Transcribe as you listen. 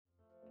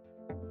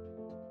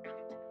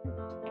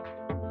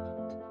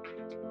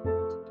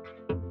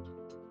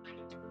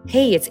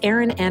Hey, it's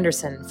Erin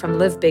Anderson from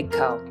Live Big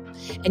Co.,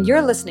 and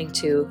you're listening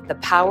to the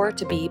Power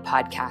to Be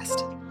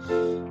podcast.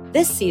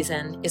 This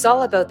season is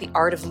all about the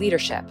art of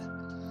leadership.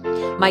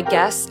 My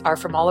guests are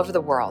from all over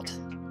the world.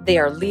 They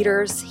are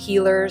leaders,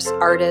 healers,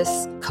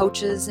 artists,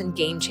 coaches, and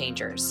game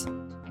changers.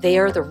 They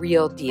are the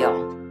real deal.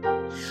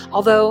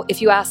 Although,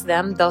 if you ask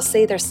them, they'll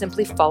say they're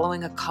simply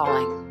following a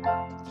calling.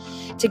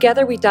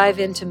 Together, we dive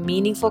into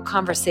meaningful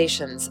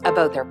conversations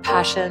about their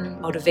passion,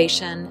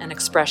 motivation, and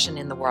expression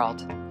in the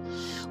world.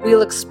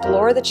 We'll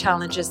explore the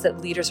challenges that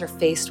leaders are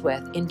faced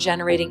with in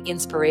generating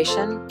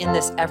inspiration in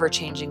this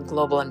ever-changing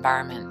global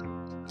environment.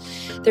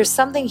 There's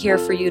something here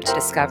for you to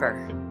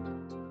discover.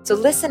 So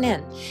listen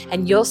in,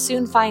 and you'll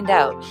soon find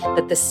out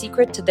that the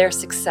secret to their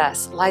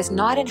success lies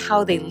not in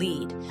how they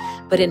lead,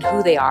 but in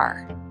who they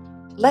are.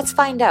 Let's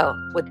find out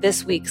what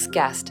this week's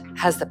guest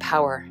has the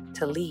power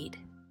to lead.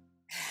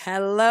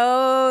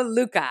 Hello,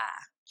 Luca.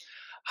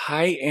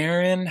 Hi,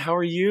 Erin. How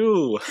are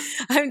you?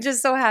 I'm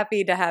just so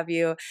happy to have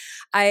you.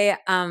 I,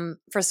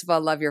 first of all,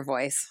 love your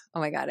voice.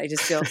 Oh my God, I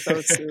just feel so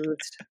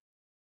soothed.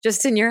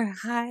 Just in your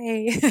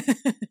hi.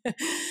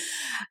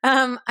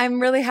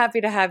 I'm really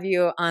happy to have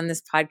you on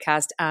this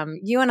podcast.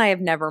 You and I have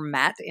never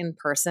met in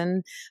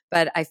person,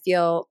 but I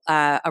feel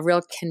a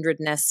real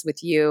kindredness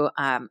with you.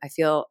 I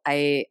feel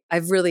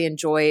I've really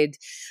enjoyed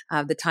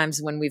the times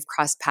when we've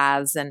crossed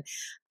paths, and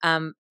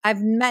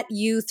I've met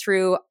you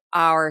through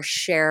our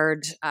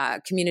shared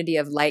community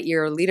of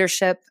Lightyear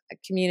Leadership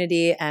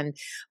community, and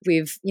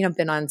we've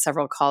been on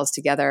several calls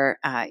together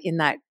in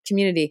that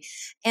community.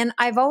 And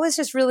I've always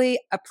just really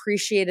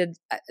appreciated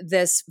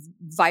this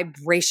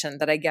vibration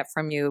that I get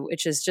from you,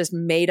 which is just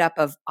made up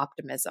of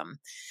optimism.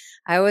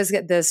 I always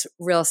get this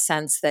real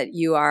sense that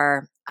you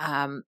are,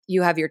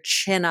 you have your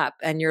chin up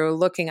and you're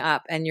looking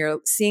up and you're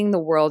seeing the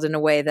world in a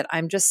way that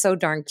I'm just so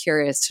darn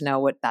curious to know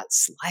what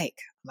that's like.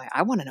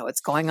 I want to know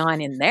what's going on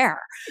in there.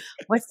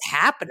 What's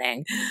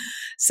happening?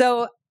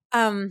 So,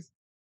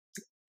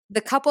 the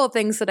couple of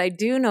things that I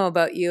do know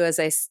about you as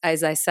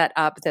I set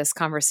up this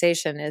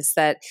conversation is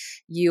that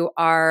you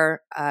are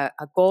a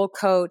goal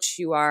coach,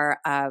 you are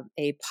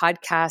a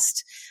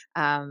podcast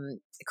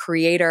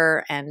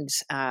creator and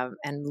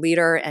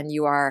leader, and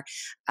you are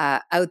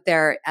out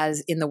there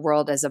as in the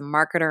world as a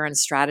marketer and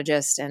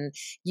strategist, and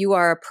you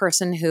are a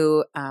person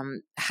who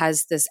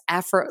has this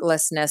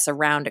effortlessness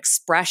around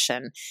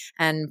expression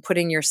and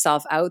putting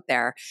yourself out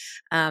there.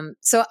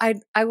 So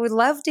I would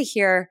love to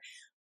hear,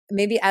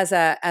 maybe as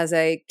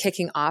a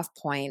kicking off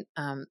point,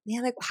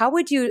 like how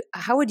would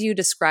you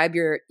describe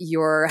your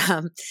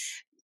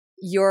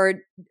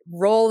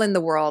role in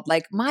the world?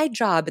 Like my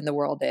job in the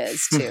world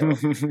is too.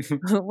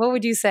 What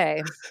would you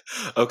say?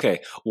 Okay.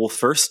 Well,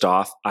 first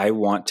off, I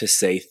want to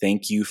say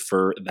thank you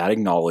for that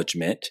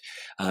acknowledgement.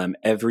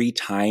 Every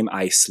time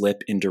I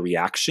slip into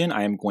reaction,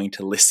 I am going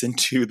to listen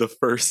to the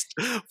first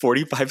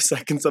 45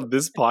 seconds of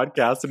this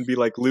podcast and be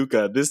like,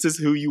 Luca, this is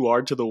who you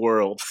are to the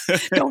world.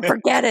 Don't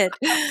forget it.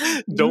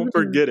 Don't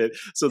forget it.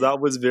 So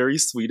that was very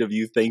sweet of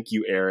you. Thank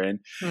you, Erin.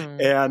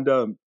 And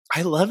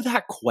I love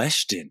that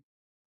question,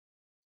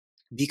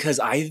 because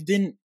I've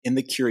been in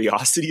the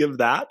curiosity of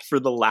that for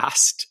the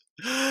last,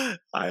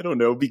 I don't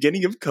know,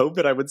 beginning of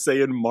COVID, I would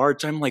say in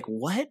March. I'm like,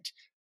 what?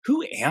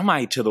 Who am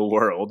I to the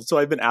world? So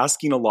I've been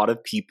asking a lot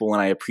of people,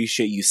 and I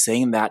appreciate you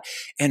saying that.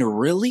 And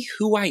really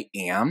who I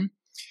am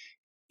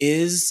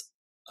is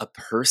a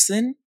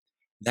person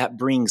that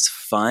brings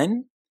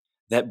fun,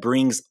 that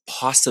brings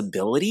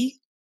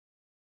possibility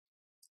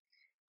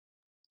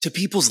to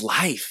people's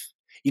life.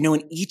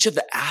 In each of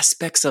the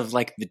aspects of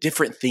like the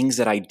different things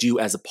that I do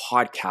as a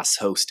podcast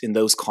host in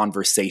those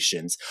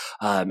conversations.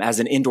 As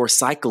an indoor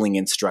cycling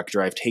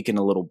instructor, I've taken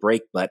a little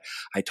break, but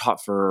I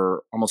taught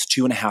for almost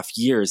 2.5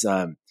 years.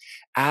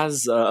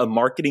 As a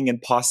marketing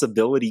and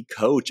possibility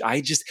coach,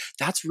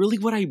 that's really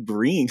what I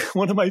bring.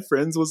 One of my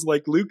friends was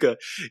like, Luca,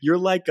 you're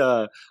like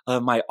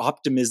my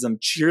optimism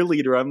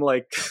cheerleader. I'm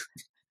like,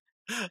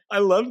 I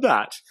love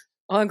that.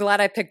 Well, I'm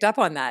glad I picked up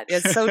on that.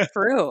 It's so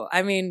true.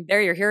 I mean,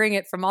 there you're hearing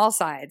it from all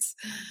sides.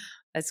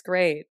 That's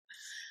great.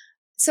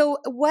 So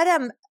what,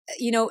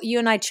 you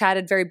and I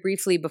chatted very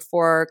briefly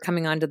before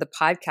coming onto the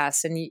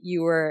podcast, and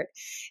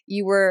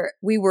we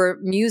were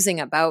musing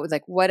about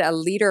like what a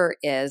leader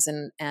is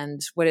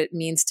and what it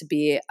means to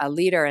be a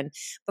leader. And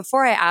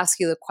before I ask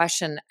you the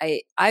question,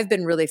 I've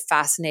been really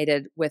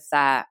fascinated with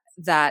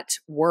that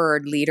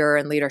word leader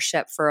and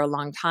leadership for a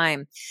long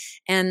time.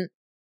 And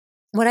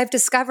what I've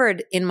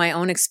discovered in my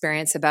own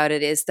experience about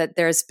it is that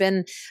there's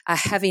been a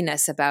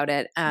heaviness about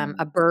it,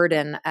 a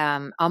burden,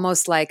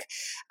 almost like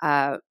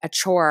a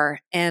chore.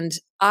 And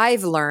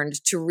I've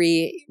learned to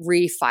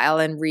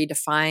refile and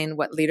redefine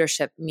what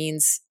leadership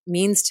means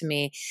to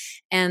me.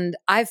 And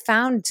I've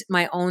found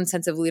my own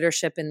sense of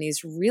leadership in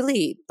these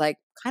really like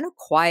kind of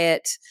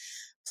quiet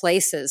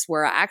places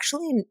where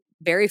actually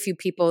very few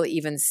people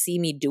even see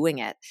me doing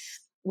it,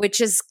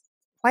 which is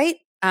quite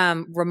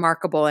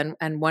remarkable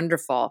and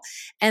wonderful.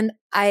 And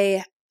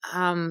I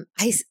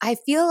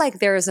feel like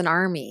there is an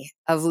army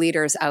of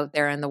leaders out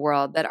there in the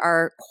world that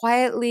are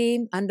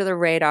quietly under the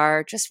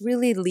radar, just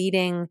really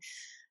leading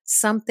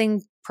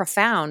something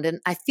profound. And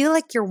I feel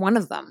like you're one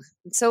of them.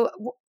 So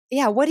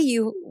yeah, what do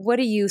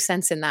you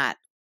sense in that?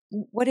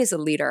 What is a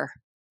leader?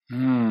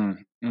 I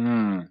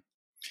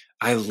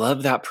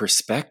love that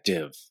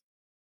perspective.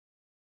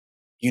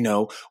 You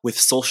know, with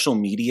social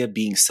media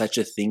being such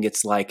a thing,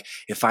 it's like,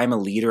 if I'm a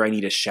leader, I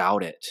need to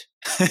shout it.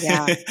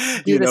 Yeah.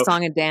 Do the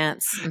song and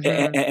dance.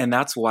 Mm-hmm. And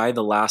that's why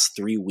the last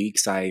 3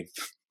 weeks I've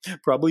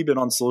probably been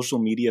on social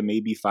media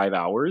maybe 5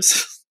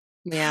 hours.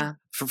 Yeah.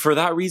 For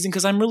that reason,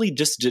 because I'm really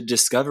just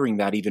discovering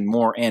that even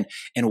more. And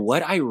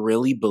what I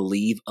really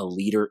believe a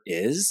leader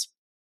is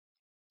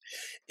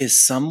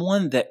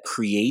someone that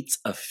creates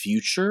a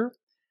future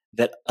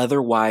that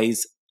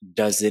otherwise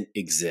doesn't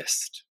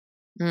exist.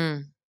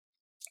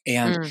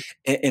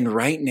 And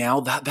right now,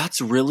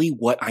 that's really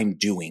what I'm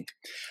doing.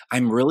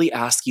 I'm really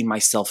asking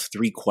myself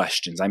 3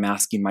 questions. I'm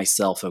asking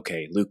myself,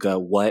 okay, Luca,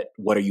 what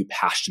are you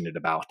passionate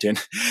about?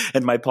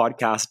 And my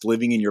podcast,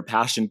 Living in Your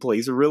Passion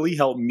Place, really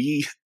helped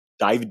me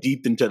dive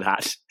deep into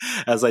that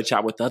as I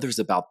chat with others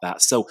about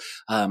that. So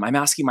I'm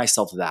asking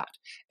myself that.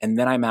 And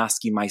then I'm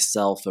asking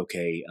myself,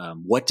 okay,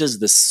 what does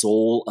the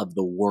soul of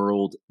the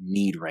world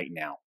need right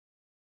now?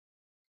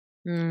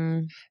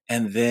 And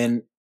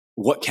then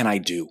what can I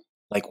do?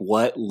 Like,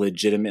 what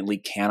legitimately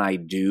can I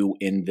do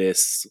in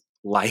this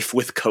life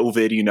with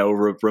COVID,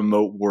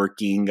 remote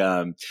working,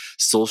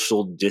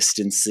 social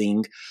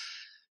distancing?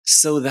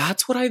 So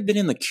that's what I've been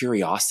in the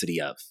curiosity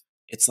of.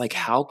 It's like,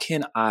 how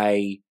can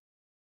I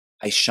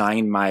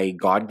shine my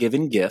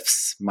God-given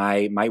gifts,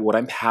 my what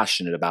I'm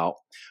passionate about,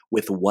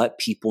 with what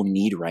people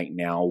need right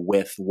now,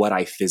 with what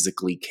I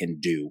physically can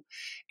do.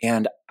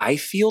 And I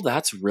feel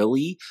that's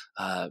really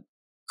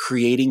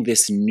creating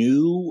this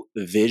new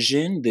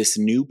vision, this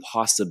new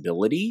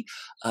possibility.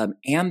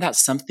 And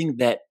that's something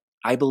that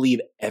I believe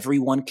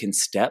everyone can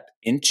step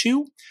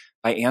into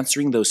by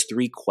answering those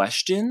 3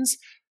 questions,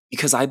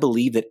 because I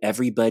believe that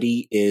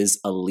everybody is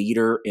a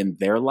leader in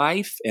their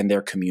life and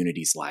their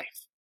community's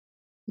life.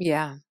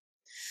 Yeah.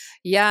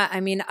 Yeah, I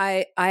mean,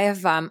 I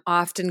have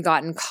often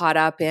gotten caught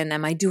up in,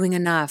 am I doing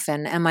enough,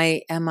 and am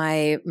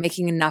I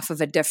making enough of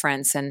a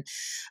difference? And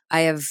I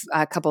have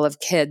a couple of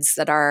kids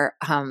that are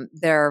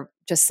they're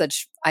just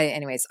such.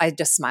 I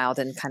just smiled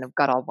and kind of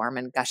got all warm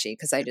and gushy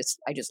because I just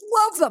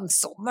love them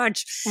so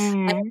much.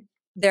 And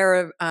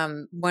they're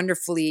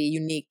wonderfully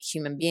unique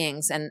human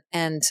beings, and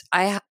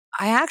I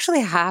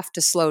actually have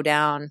to slow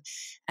down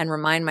and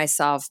remind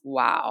myself,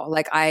 wow,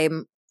 like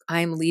I'm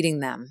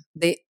leading them.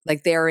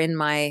 They're in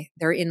my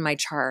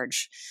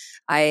charge.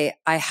 I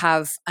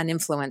have an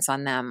influence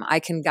on them. I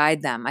can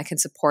guide them. I can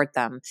support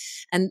them.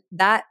 And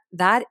that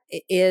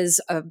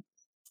is I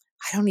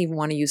don't even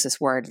want to use this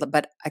word,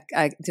 but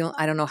I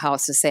don't know how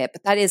else to say it,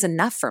 but that is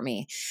enough for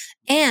me.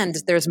 And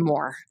there's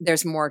more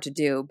to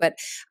do, but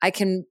I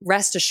can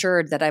rest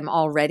assured that I'm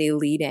already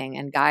leading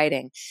and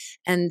guiding,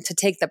 and to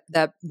take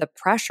the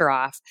pressure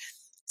off.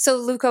 So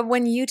Luca,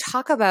 when you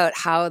talk about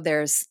how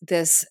there's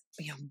this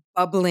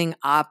bubbling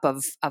up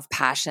of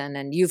passion,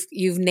 and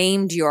you've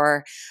named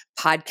your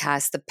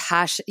podcast the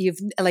passion,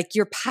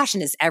 your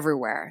passion is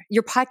everywhere.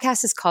 Your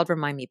podcast is called,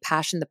 remind me,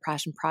 Passion, the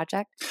Passion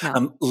Project?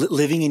 No.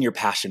 Living in Your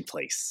Passion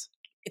Place.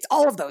 It's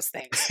all of those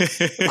things.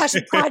 The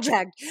Passion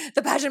Project,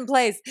 the Passion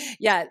Place.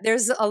 Yeah,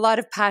 there's a lot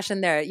of passion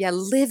there. Yeah,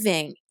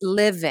 living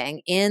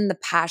in the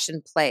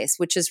passion place,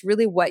 which is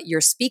really what you're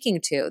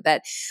speaking to.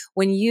 That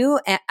when you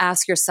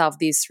ask yourself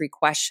these 3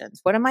 questions,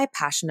 what am I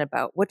passionate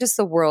about? What does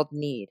the world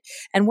need?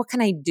 And what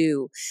can I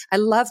do? I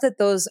love that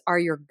those are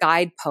your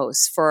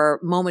guideposts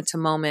for moment to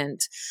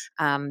moment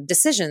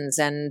decisions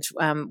and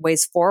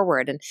ways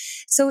forward. And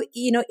so,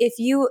 even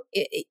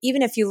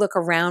if you look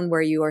around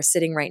where you are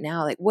sitting right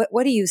now, like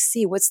what do you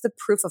see? What's the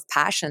proof of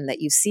passion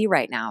that you see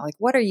right now? Like,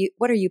 what are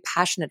you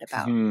passionate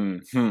about?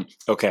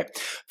 Okay.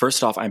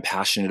 First off, I'm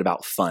passionate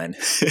about fun.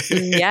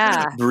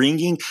 Yeah.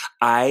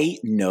 I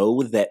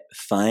know that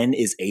fun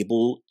is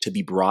able to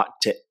be brought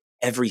to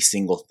every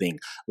single thing: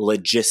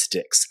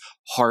 logistics,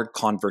 hard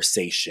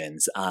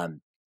conversations,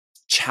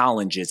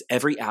 challenges,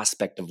 every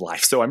aspect of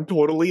life. So I'm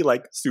totally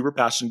super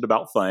passionate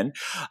about fun.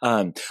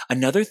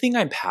 Another thing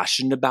I'm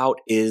passionate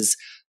about is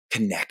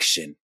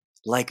connection.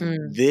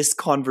 This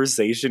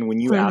conversation, when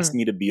you asked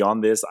me to be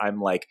on this,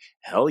 I'm like,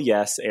 hell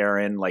yes,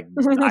 Aaron.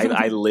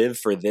 I live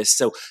for this.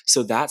 So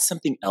that's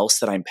something else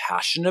that I'm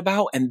passionate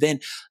about. And then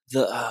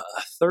the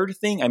third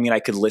thing, I mean, I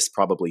could list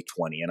probably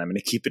 20, and I'm going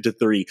to keep it to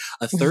 3.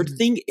 A third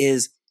thing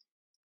is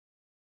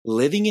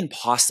living in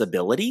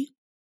possibility,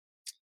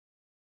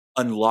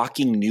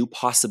 unlocking new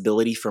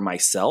possibility for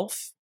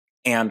myself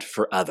and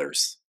for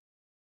others.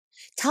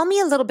 Tell me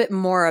a little bit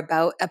more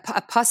about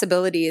a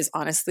possibility. Is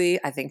honestly,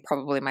 I think,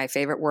 probably my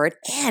favorite word.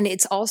 And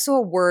it's also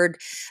a word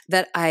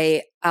that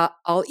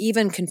I'll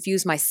even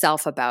confuse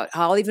myself about.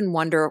 I'll even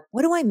wonder,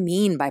 what do I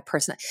mean by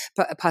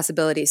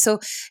possibility? So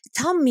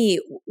tell me,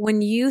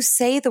 when you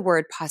say the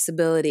word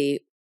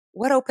possibility,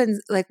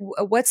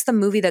 what's the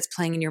movie that's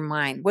playing in your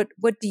mind?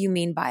 What do you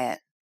mean by it?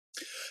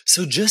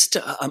 So just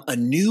a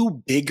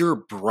new, bigger,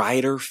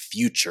 brighter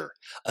future,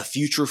 a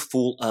future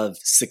full of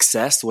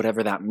success,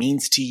 whatever that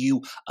means to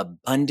you,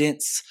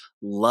 abundance,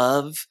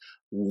 love,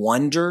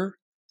 wonder,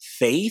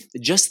 faith,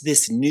 just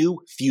this new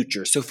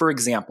future. So for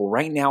example,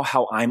 right now,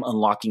 how I'm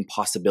unlocking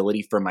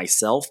possibility for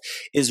myself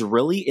is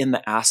really in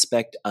the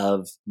aspect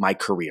of my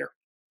career.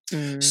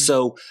 Mm.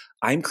 So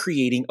I'm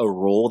creating a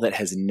role that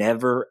has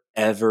never,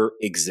 ever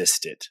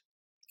existed.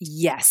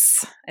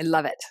 Yes, I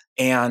love it.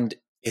 And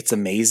it's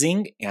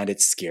amazing and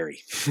it's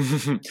scary,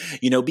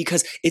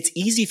 because it's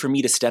easy for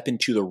me to step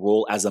into the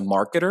role as a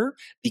marketer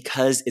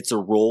because it's a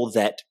role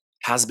that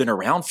has been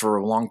around for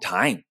a long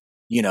time,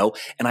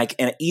 and I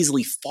can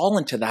easily fall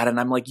into that. And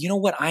I'm like, you know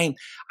what? I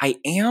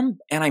am,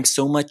 and I'm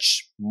so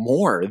much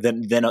more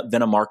than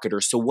a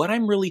marketer. So what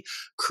I'm really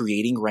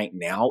creating right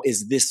now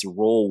is this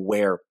role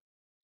where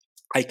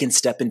I can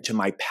step into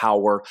my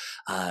power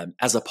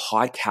as a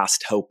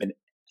podcast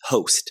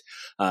host,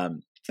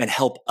 and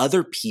help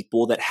other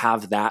people that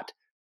have that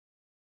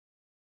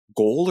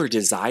goal or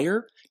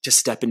desire to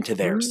step into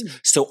theirs. Mm.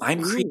 So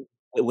I'm creating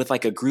with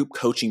like a group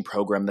coaching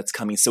program that's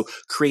coming. So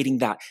creating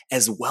that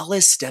as well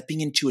as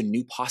stepping into a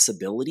new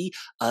possibility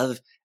of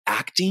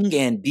acting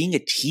and being a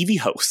TV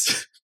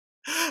host.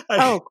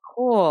 Oh,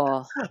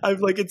 cool. I'm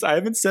like, I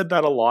haven't said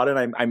that a lot,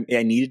 and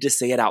I needed to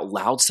say it out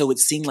loud. So it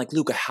seemed like,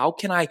 Luca, how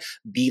can I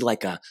be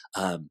like a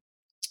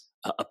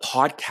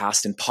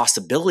podcast and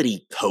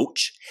possibility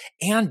coach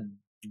and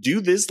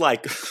do this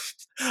like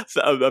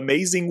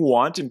amazing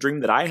want and dream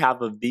that I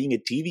have of being a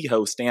TV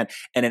host and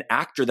an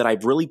actor that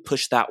I've really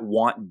pushed that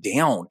want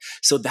down.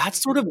 So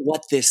that's sort of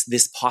what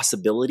this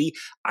possibility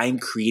I'm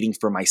creating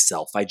for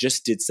myself. I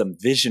just did some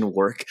vision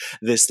work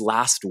this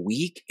last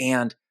week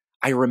and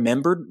I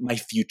remembered my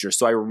future.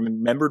 So I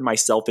remembered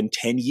myself in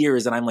 10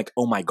 years and I'm like,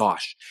 oh my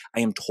gosh, I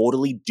am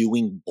totally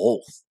doing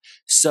both.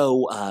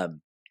 So,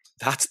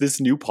 that's this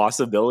new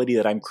possibility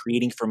that I'm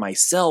creating for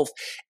myself.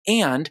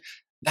 And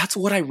that's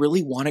what I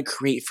really want to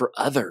create for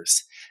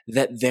others,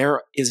 that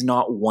there is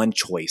not one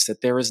choice,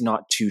 that there is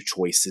not two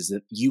choices,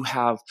 that you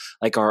have,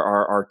 like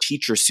our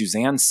teacher,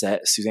 Suzanne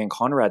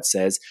Conrad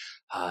says,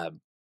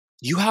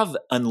 you have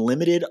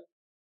unlimited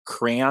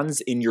crayons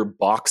in your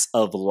box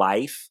of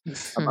life,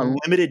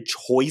 unlimited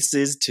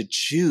choices to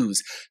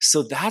choose.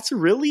 So that's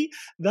really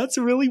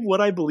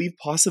what I believe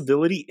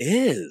possibility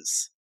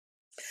is.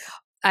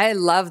 I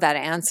love that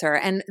answer.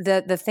 And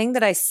the thing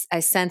that I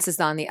sense is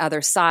on the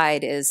other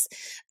side is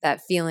that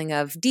feeling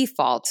of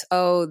default.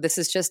 Oh, this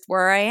is just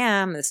where I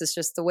am. This is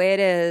just the way it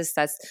is.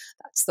 That's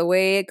the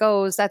way it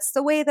goes. That's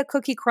the way the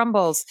cookie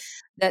crumbles.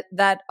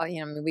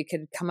 We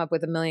could come up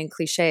with a million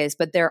cliches,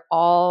 but they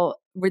all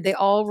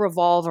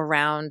revolve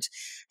around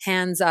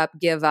hands up,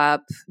 give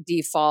up,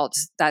 default.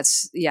 That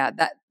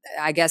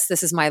I guess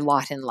this is my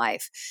lot in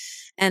life.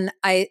 And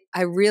I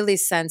really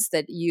sense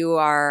that you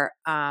are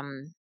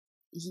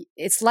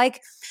it's like,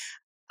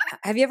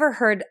 have you ever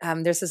heard,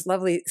 there's this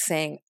lovely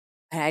saying,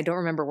 and I don't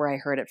remember where I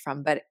heard it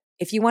from, but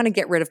if you want to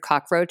get rid of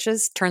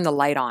cockroaches, turn the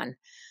light on.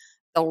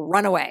 They'll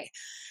run away.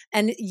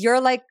 And you're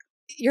like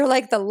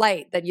the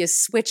light that you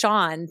switch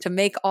on to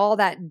make all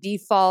that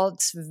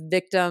default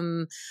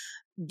victim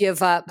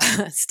give up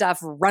stuff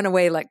run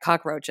away like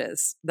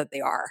cockroaches that they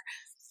are.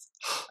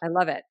 I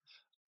love it.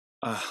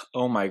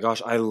 Oh my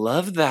gosh. I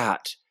love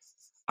that.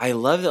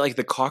 Like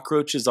the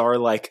cockroaches are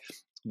like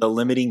the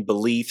limiting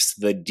beliefs,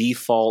 the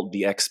default,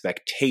 the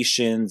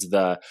expectations,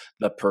 the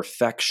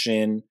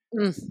perfection.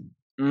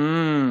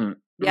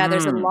 Yeah,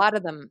 there's a lot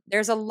of them.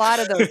 There's a lot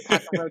of those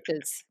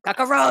cockroaches.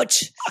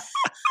 Cockroach.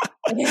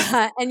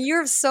 Yeah, and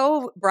you're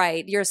so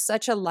bright. You're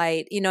such a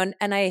light, and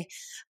I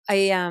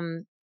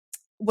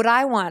what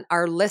I want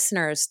our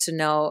listeners to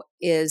know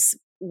is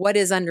what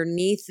is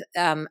underneath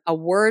a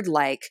word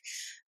like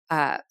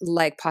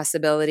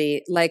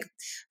possibility. Like,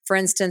 for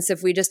instance,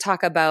 if we just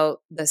talk about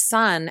the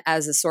sun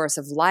as a source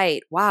of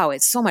light, wow,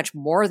 it's so much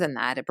more than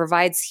that. It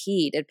provides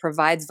heat, it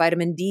provides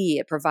vitamin D,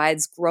 it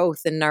provides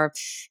growth in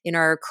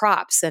our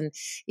crops, and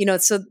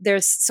so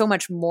there's so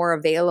much more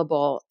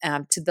available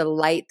to the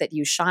light that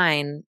you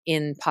shine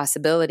in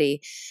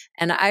possibility.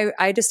 And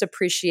I just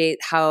appreciate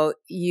how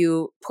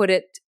you put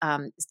it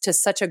to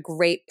such a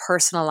great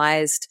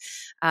personalized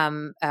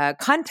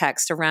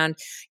context around.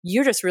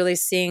 You're just really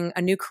seeing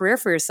a new career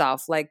for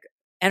yourself, like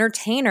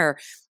entertainer,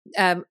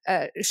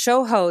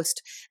 show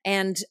host,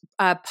 and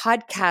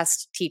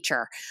podcast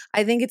teacher.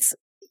 I think it's,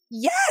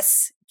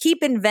 yes,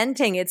 keep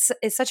inventing. It's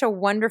such a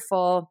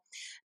wonderful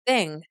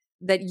thing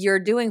that you're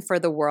doing for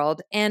the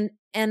world. And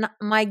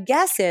my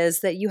guess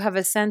is that you have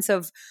a sense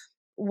of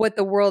what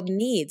the world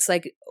needs.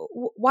 Like,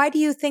 why do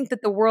you think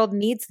that the world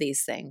needs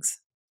these things?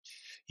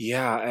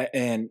 Yeah.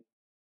 And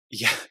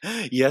yeah,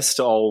 yes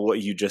to all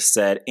what you just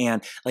said.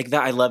 And like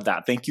that, I love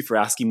that. Thank you for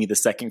asking me the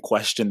second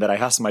question that I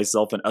ask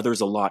myself and others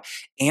a lot.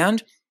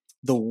 And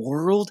the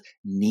world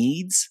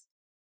needs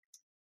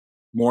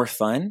more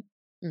fun,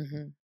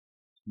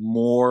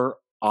 more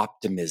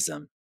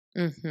optimism,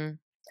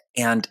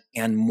 and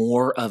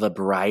more of a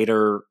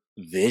brighter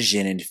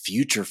vision and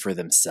future for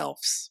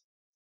themselves.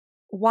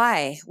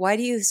 Why? Why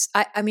do you,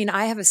 I mean,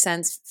 I have a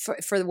sense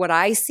for what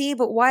I see,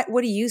 but what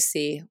do you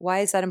see? Why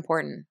is that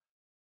important?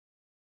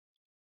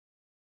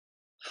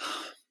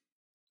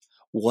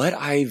 What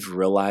I've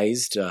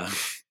realized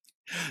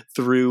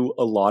through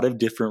a lot of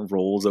different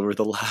roles over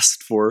the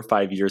last 4 or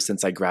 5 years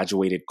since I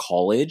graduated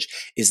college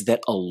is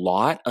that a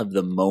lot of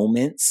the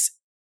moments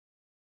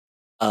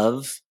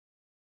of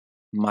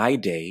my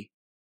day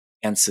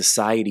and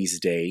society's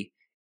day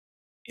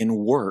in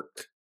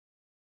work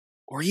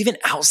or even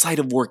outside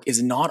of work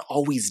is not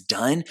always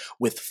done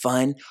with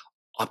fun,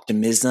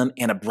 optimism,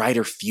 and a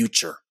brighter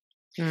future.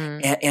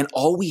 And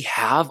all we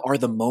have are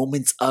the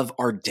moments of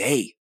our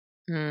day.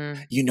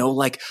 You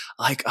know,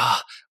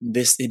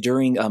 this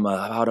during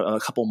about a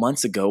couple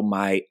months ago,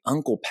 my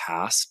uncle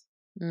passed,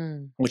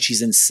 which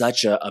he's in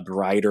such a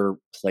brighter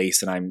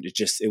place, and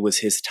it was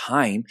his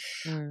time,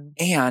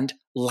 and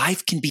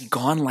life can be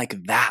gone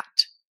like that.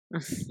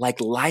 Like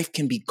life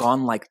can be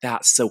gone like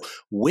that. So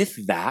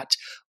with that,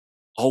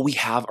 all we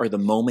have are the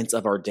moments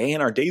of our day,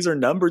 and our days are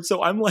numbered.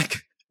 So I'm like,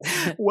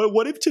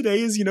 what if today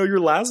is, your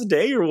last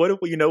day, or what if,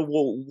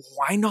 well,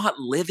 why not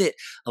live it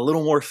a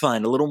little more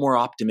fun, a little more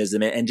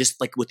optimism, and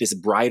just like with this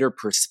brighter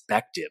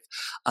perspective,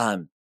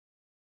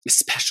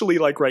 especially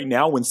like right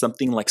now when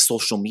something like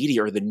social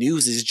media or the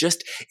news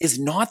is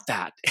not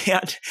that.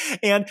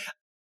 And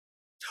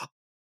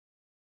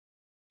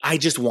I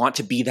just want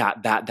to be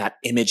that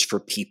image for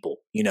people,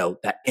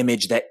 that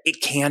image that it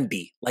can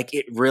be. Like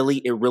it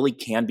really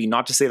can be.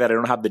 Not to say that I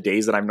don't have the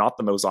days that I'm not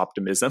the most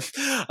optimism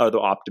or the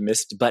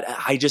optimist, but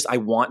I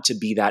want to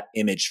be that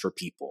image for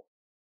people.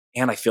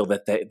 And I feel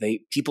that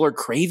people are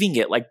craving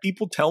it. Like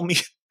people tell me,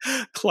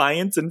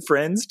 clients and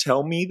friends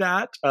tell me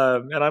that,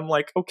 and I'm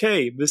like,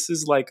 okay, this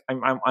is like I'm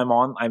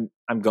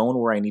going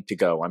where I need to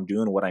go. I'm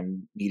doing what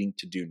I'm needing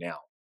to do now.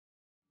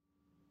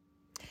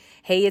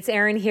 Hey, it's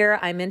Erin here.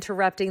 I'm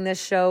interrupting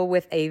this show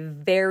with a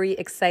very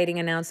exciting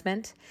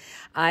announcement.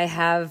 I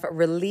have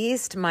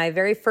released my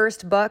very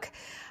first book,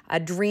 a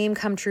dream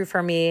come true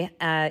for me.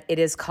 It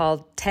is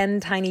called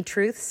 10 Tiny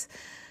Truths,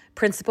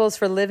 Principles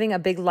for Living a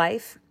Big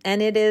Life.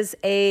 And it is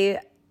a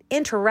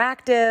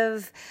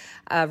interactive,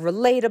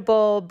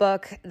 relatable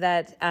book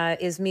that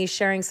is me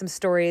sharing some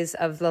stories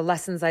of the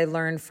lessons I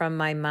learned from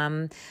my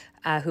mom,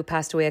 who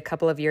passed away a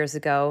couple of years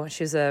ago.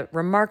 She was a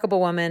remarkable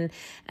woman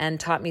and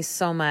taught me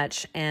so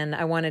much, and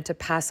I wanted to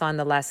pass on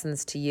the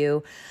lessons to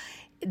you.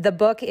 The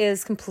book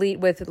is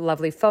complete with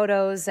lovely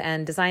photos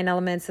and design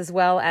elements, as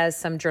well as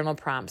some journal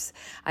prompts.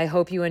 I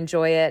hope you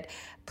enjoy it.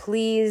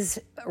 Please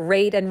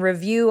rate and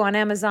review on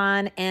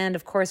Amazon, and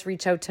of course,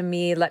 reach out to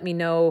me. Let me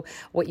know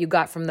what you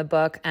got from the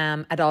book.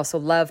 I'd also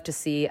love to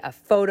see a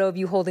photo of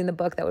you holding the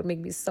book. That would make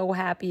me so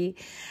happy.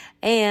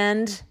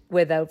 And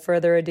without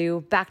further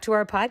ado, back to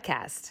our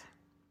podcast.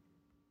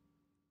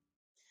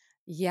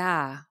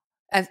 Yeah.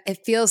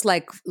 It feels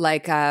like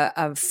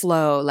a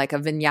flow, like a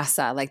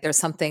vinyasa, like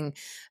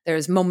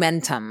there's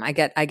momentum. I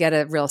get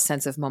a real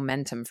sense of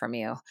momentum from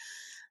you.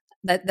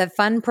 That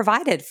fun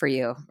provided for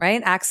you,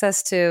 right?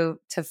 Access to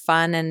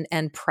fun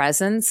and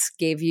presence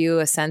gave you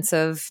a sense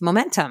of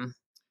momentum.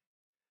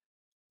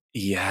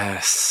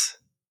 Yes.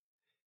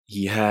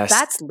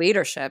 That's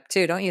leadership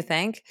too, don't you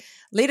think?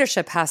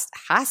 Leadership has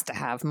to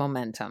have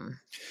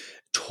momentum.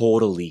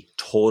 Totally.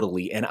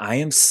 And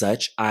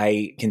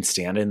I can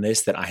stand in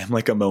this, that I am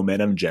like a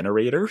momentum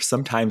generator,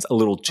 sometimes a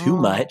little too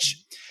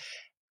much.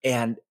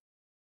 And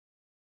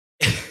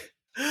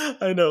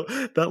I know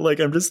that, like,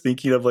 I'm just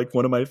thinking of like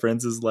one of my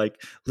friends is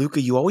like,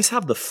 Luca, you always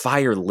have the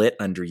fire lit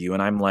under you.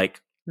 And I'm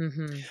like,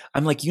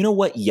 you know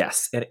what?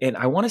 Yes. And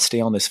I want to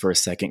stay on this for a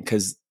second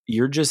because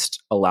you're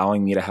just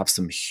allowing me to have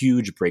some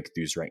huge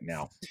breakthroughs right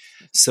now.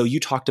 So you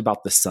talked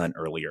about the sun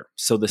earlier.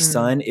 So the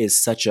sun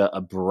is such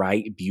a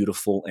bright,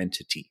 beautiful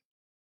entity.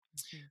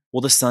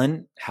 Well, the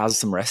sun has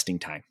some resting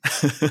time.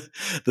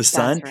 The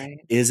sun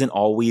isn't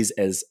always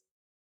as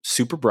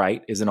super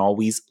bright, isn't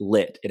always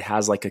lit. It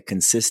has like a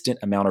consistent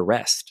amount of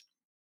rest.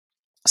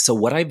 So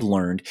what I've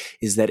learned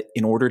is that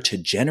in order to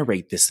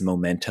generate this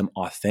momentum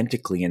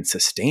authentically and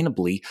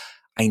sustainably,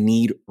 I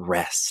need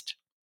rest.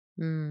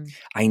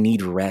 I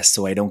need rest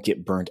so I don't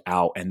get burnt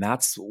out. And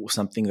that's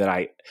something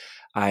that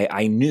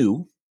I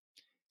knew,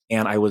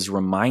 and I was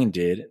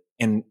reminded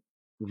and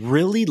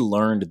really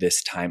learned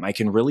this time. I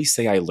can really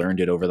say I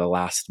learned it over the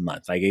last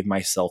month. I gave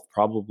myself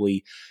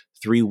probably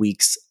 3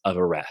 weeks of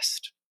a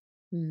rest.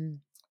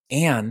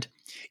 And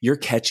you're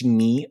catching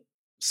me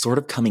sort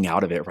of coming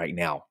out of it right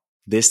now.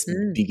 This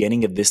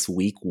beginning of this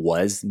week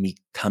was me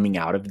coming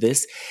out of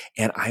this.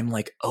 And I'm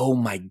like, oh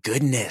my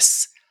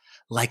goodness,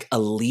 like a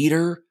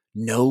leader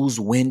knows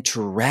when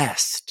to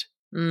rest.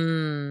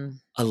 A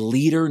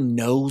leader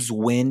knows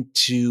when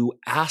to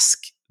ask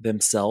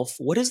themselves,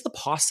 what is the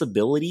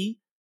possibility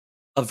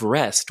of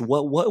rest?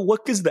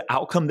 What is the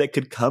outcome that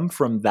could come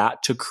from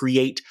that to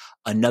create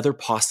another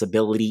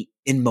possibility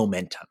in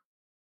momentum?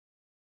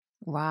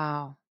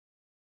 Wow.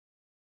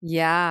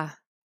 Yeah.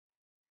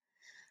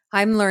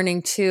 I'm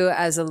learning too,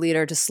 as a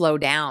leader, to slow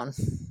down.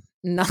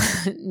 not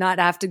not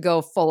have to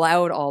go full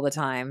out all the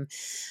time,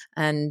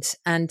 and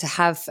to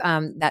have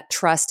that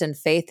trust and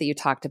faith that you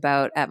talked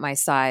about at my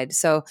side.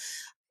 So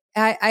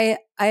I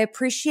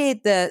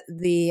appreciate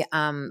the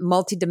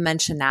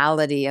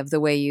multidimensionality of the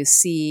way you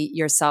see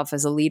yourself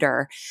as a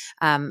leader.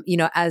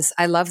 As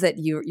I love that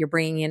you're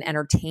bringing in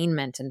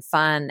entertainment and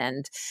fun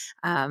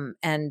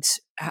and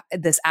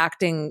this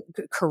acting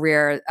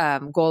career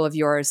goal of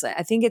yours.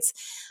 I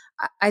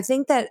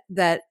think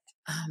that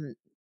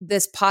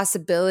this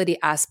possibility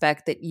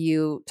aspect that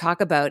you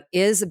talk about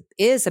is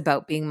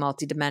about being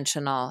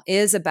multidimensional,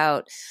 is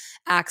about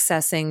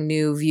accessing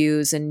new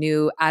views and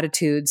new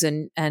attitudes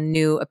and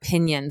new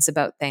opinions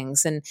about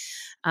things, and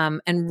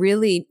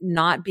really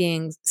not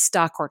being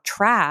stuck or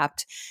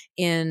trapped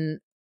in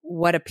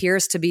what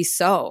appears to be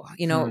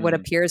what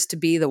appears to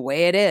be the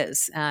way it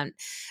is.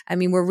 I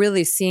mean, we're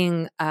really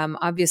seeing,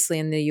 obviously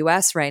in the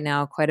US right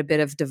now, quite a bit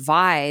of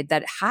divide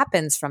that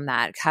happens from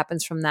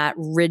that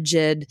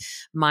rigid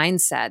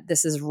mindset.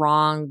 This is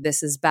wrong.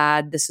 This is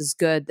bad. This is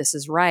good. This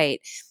is right.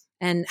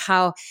 And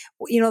how,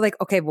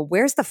 okay, well,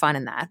 where's the fun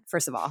in that,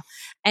 first of all?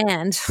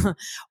 And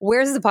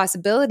where's the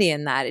possibility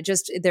in that?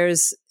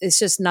 It's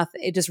just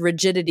nothing. It just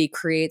rigidity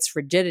creates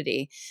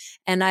rigidity.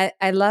 And I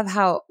love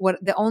how,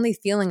 the only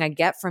feeling I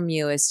get from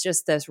you is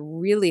just this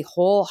really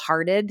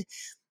wholehearted,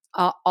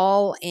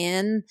 all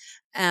in,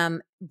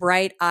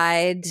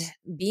 bright-eyed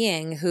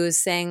being who's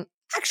saying,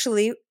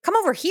 actually, come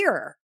over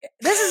here.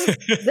 This is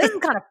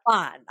kind of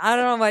fun. I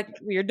don't know what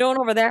you're doing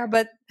over there,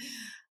 but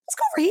let's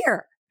go over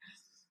here.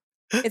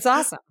 It's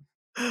awesome.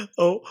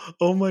 Oh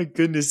my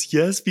goodness.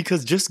 Yes.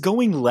 Because just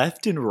going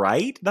left and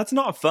right, that's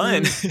not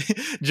fun.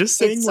 Just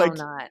saying it's like,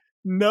 not.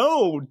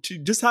 No,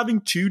 just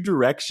having two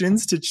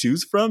directions to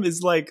choose from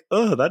is like,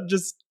 that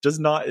is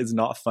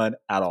not fun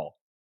at all.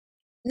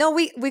 No,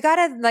 we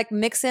gotta like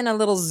mix in a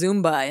little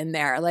Zumba in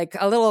there, like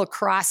a little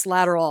cross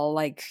lateral,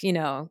 like,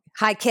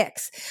 high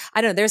kicks.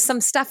 I don't know. There's some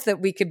stuff that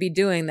we could be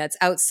doing that's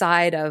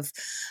outside of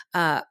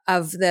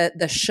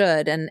the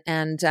should,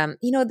 and some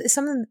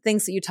of the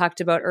things that you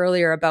talked about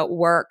earlier about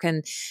work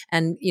and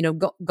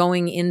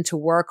going into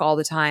work all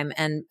the time,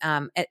 and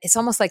it's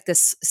almost like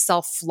this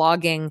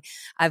self-flogging.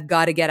 I've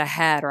got to get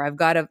ahead, or I've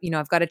got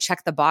to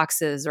check the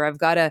boxes, or I've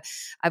got to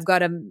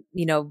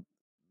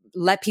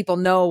let people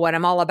know what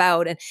I'm all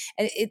about. And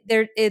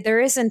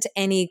there isn't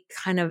any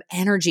kind of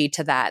energy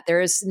to that.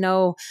 There is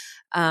no,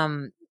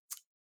 I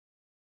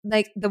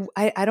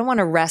don't want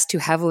to rest too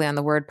heavily on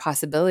the word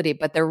possibility,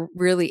 but there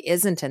really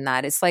isn't in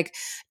that. It's like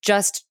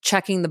just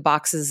checking the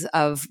boxes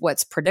of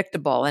what's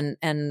predictable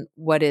and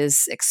what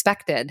is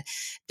expected,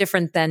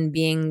 different than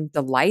being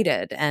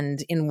delighted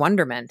and in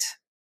wonderment.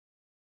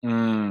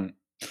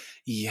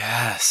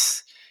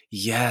 Yes.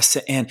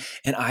 And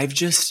I've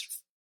just,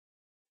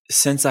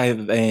 since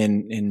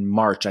in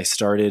March, I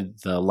started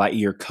the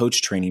Lightyear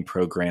coach training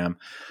program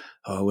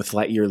with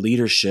Lightyear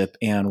Leadership.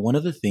 And one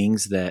of the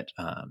things that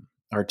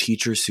our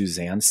teacher,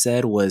 Suzanne,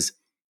 said was,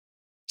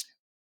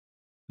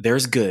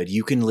 there's good.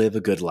 You can live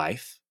a good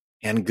life,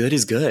 and good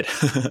is good.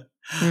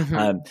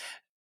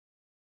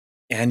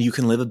 And you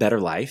can live a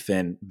better life,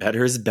 and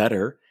better is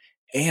better.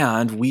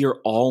 And we are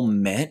all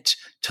meant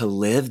to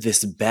live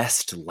this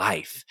best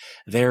life.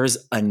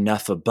 There's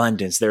enough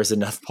abundance. There's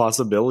enough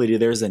possibility.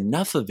 There's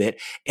enough of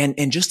it.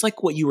 And just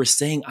like what you were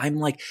saying, I'm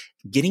like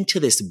getting to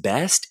this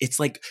best. It's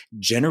like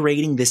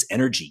generating this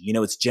energy,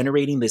 it's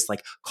generating this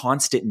like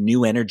constant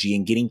new energy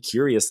and getting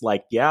curious.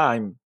 Like, yeah,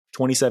 I'm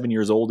 27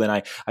 years old and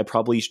I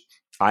probably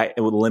a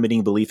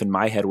limiting belief in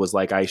my head was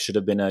like, I should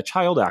have been a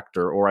child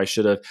actor, or I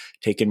should have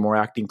taken more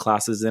acting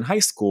classes in high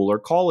school or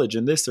college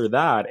and this or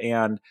that.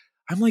 And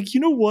I'm like, you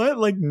know what?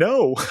 Like,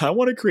 no, I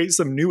want to create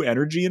some new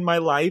energy in my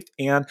life.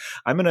 And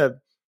I'm going to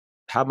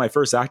have my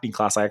first acting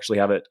class. I actually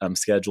have it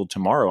scheduled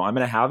tomorrow. I'm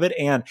going to have it.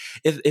 And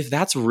if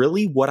that's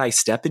really what I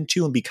step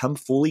into and become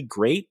fully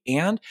great,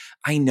 and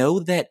I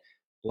know that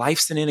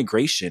life's an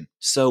integration.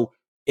 So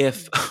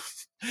if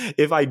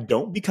I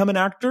don't become an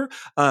actor,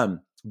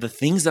 the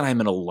things that I'm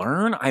going to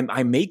learn,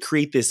 I may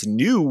create this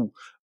new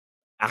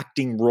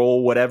acting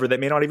role, whatever, that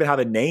may not even have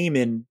a name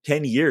in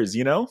 10 years,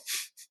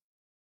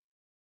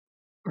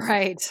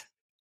 Right.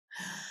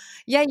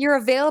 Yeah, you're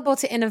available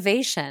to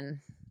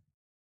innovation.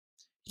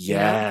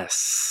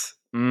 Yes.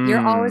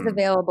 You're always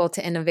available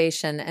to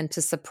innovation and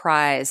to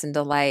surprise and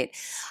delight.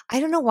 I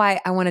don't know why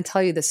I want to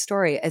tell you this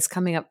story. It's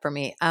coming up for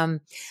me.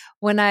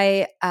 When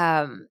my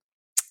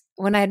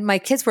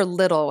kids were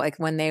little, like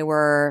when they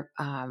were,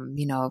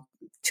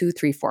 2,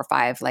 3, 4,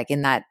 5, like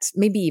in that,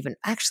 maybe even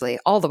actually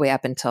all the way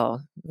up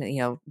until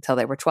they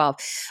were 12,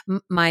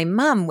 my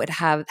mom would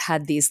have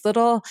had these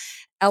little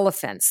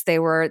elephants. They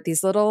were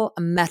these little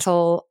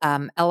metal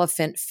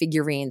elephant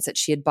figurines that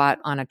she had bought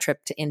on a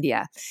trip to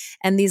India.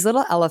 And these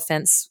little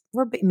elephants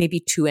were maybe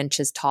 2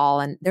 inches tall,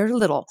 and they're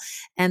little.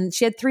 And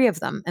she had 3 of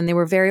them, and they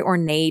were very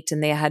ornate,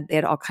 and they had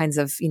all kinds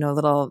of,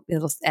 little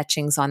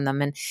etchings on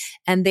them.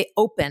 And they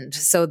opened.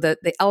 So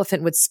the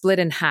elephant would split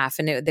in half,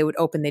 and they would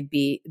open.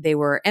 They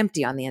were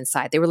empty on the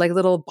inside. They were like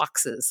little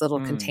boxes, little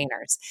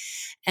containers.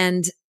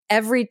 And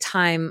every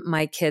time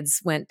my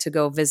kids went to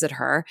go visit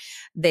her,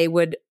 they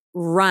would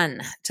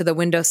run to the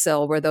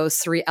windowsill where those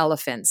 3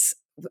 elephants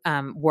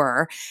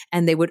were,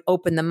 and they would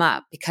open them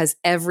up because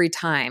every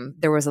time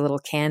there was a little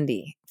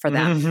candy for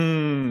them.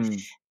 Mm-hmm.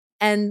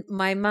 And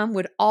my mom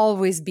would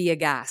always be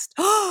aghast.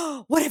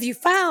 Oh, what have you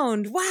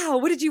found? Wow,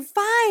 what did you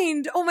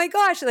find? Oh my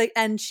gosh.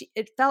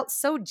 It felt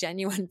so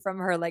genuine from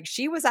her. Like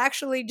she was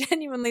actually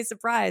genuinely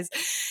surprised,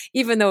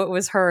 even though it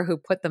was her who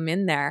put them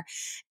in there.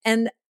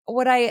 And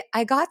what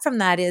I got from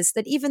that is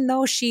that even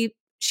though she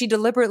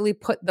deliberately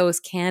put those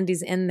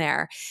candies in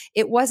there,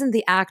 it wasn't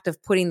the act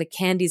of putting the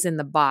candies in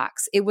the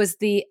box. It was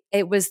the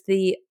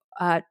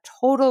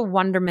total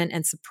wonderment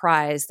and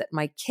surprise that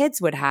my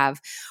kids would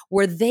have,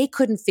 where they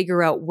couldn't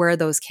figure out where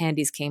those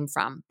candies came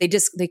from.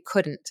 They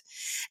couldn't.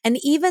 And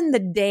even the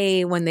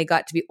day when they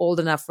got to be old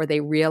enough where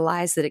they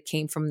realized that it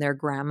came from their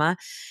grandma,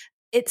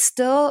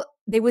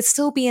 they would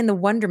still be in the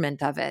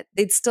wonderment of it.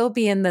 They'd still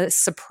be in the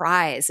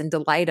surprise and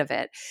delight of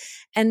it.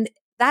 And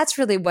that's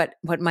really what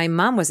my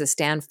mom was a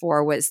stand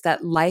for, was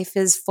that life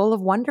is full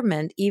of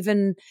wonderment,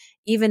 even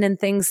in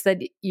things that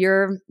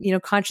you're,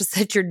 conscious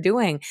that you're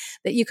doing,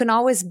 that you can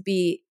always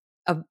be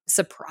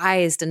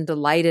surprised and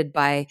delighted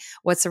by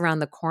what's around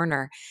the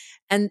corner.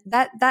 And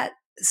that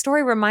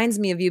story reminds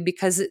me of you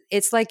because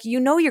it's like,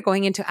 you're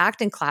going into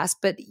acting class,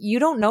 but you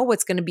don't know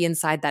what's going to be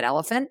inside that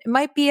elephant. It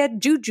might be a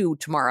juju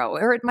tomorrow,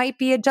 or it might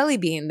be a jelly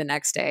bean the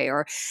next day,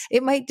 or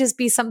it might just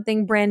be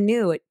something brand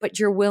new, but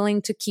you're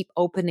willing to keep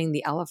opening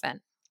the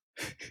elephant.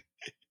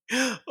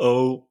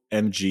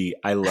 OMG.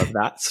 I love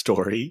that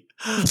story.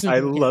 I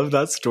love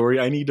that story.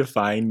 I need to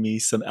find me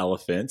some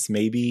elephants.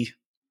 Maybe.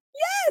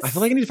 Yes. I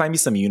feel like I need to find me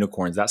some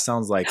unicorns. That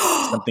sounds like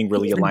something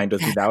really aligned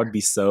with me. That would be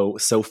so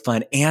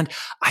fun. And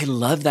I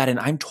love that. And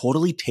I'm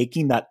totally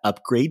taking that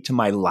upgrade to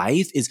my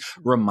life, is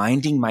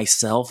reminding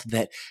myself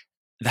that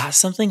that's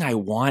something I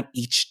want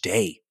each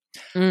day.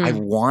 I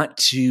want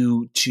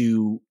to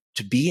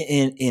be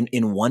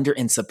in wonder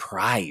and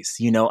surprise.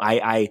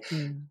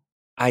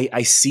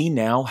 I see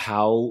now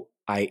how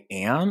I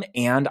am,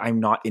 and I'm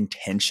not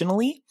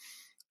intentionally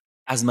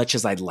as much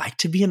as I'd like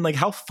to be. And like,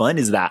 how fun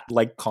is that?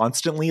 Like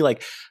constantly,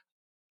 like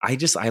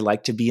I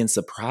like to be in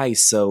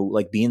surprise. So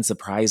like being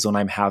surprised when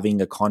I'm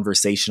having a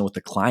conversation with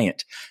a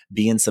client,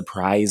 being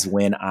surprised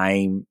when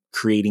I'm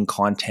creating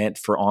content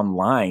for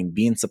online,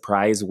 being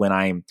surprised when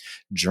I'm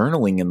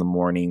journaling in the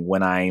morning,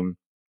 when I'm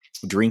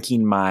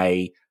drinking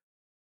my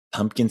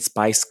pumpkin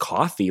spice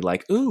coffee.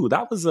 Like, ooh,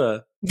 that was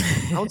a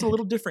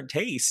little different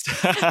taste.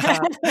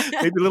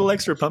 Maybe a little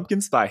extra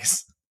pumpkin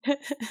spice.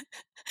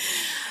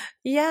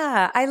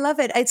 Yeah, I love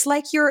it. It's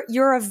like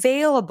you're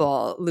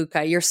available,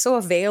 Luca. You're so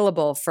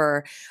available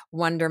for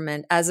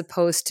wonderment as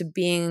opposed to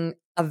being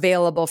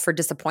available for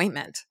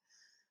disappointment.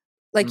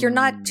 Like you're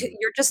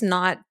just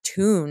not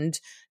tuned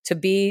to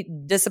be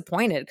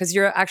disappointed, because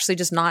you're actually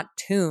just not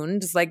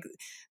tuned. It's like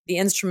the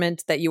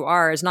instrument that you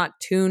are is not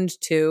tuned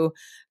to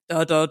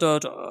da da da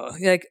da.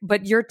 Like,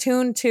 but you're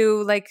tuned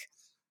to, like,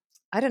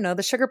 I don't know,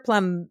 the sugar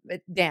plum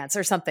dance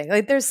or something.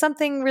 Like there's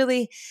something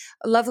really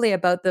lovely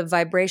about the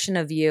vibration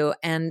of you,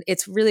 and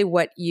it's really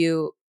what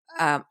you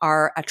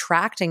are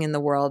attracting in the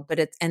world, but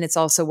it's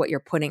also what you're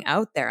putting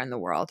out there in the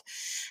world.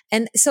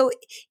 And so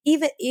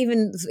even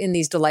in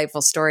these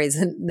delightful stories,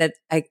 and that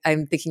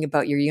I'm thinking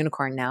about your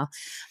unicorn now,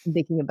 I'm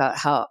thinking about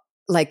how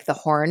like the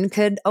horn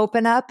could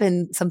open up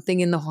and something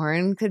in the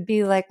horn could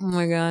be like, oh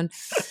my God.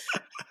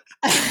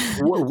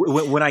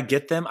 When I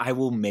get them, I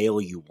will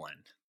mail you one.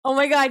 Oh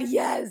my God,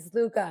 yes,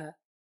 Luca,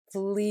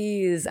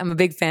 please. I'm a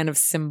big fan of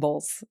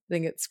symbols. I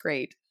think it's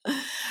great.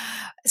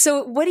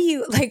 So what do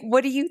you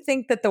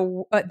think that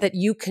that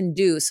you can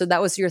do? So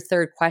that was your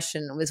third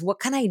question, was what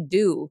can I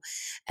do?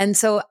 And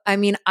so, I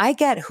mean, I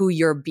get who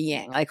you're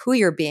being. Like who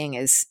you're being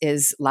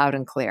is loud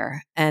and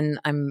clear. And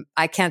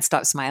I can't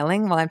stop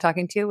smiling while I'm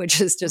talking to you,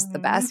 which is just the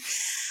best.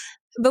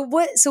 But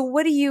what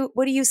do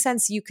you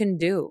sense you can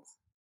do?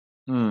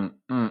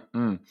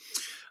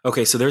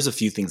 Okay, so there's a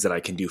few things that I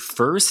can do.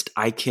 First,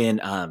 I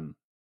can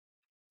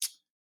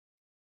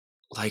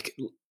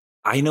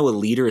I know a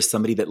leader is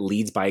somebody that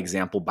leads by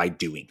example by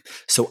doing.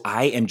 So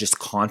I am just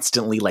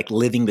constantly like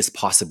living this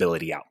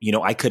possibility out.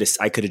 I could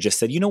have just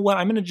said, you know what,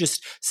 I'm going to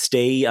just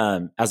stay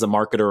as a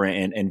marketer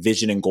and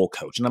vision and goal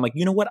coach. And I'm like,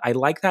 you know what, I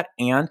like that.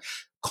 And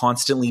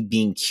constantly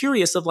being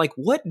curious of like,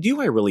 what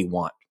do I really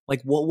want?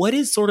 Like, what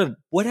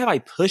have I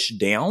pushed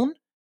down?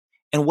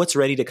 And what's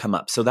ready to come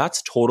up. So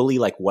that's totally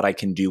like what I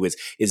can do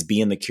is be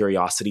in the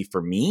curiosity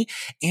for me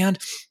and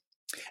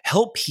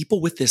help people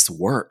with this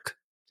work.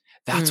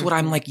 That's what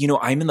I'm like,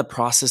 I'm in the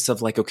process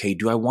of like, okay,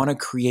 do I want to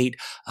create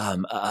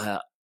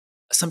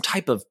some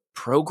type of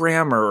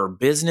program or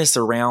business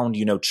around,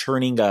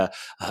 churning a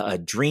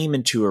dream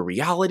into a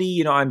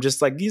reality? I'm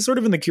just like, sort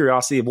of in the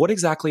curiosity of what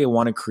exactly I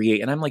want to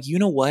create. And I'm like, you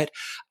know what?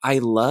 I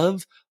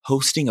love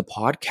hosting a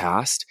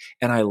podcast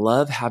and I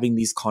love having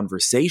these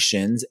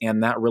conversations,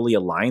 and that really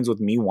aligns with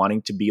me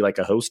wanting to be like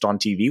a host on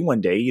TV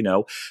one day,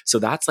 so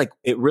that's like,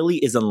 it really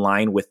is in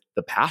line with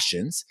the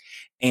passions.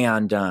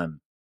 And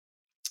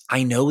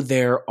I know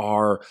there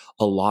are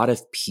a lot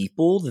of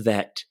people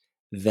that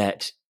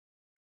that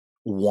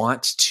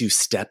want to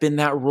step in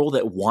that role,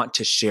 that want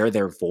to share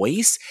their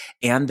voice,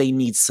 and they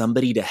need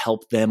somebody to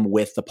help them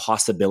with the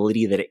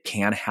possibility that it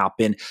can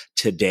happen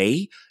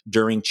today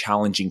during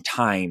challenging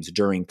times,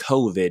 during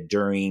COVID,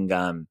 during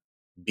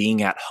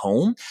being at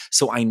home.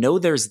 So I know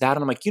there's that.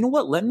 And I'm like, you know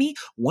what?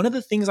 One of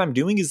the things I'm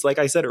doing is, like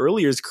I said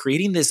earlier, is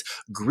creating this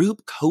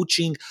group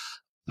coaching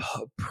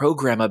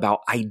program about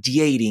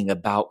ideating,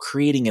 about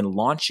creating and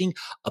launching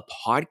a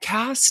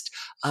podcast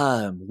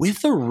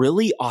with a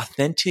really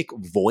authentic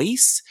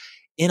voice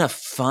in a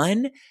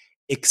fun,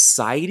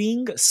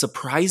 exciting,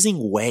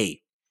 surprising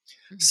way.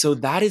 So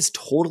that is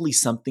totally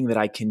something that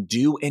I can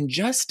do. And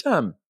just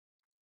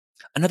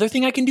another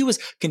thing I can do is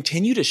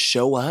continue to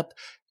show up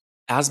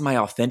as my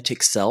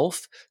authentic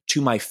self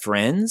to my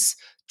friends,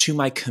 to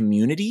my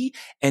community,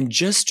 and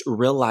just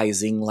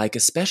realizing, like,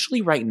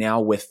 especially right now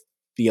with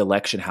the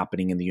election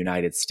happening in the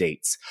United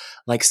States,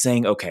 like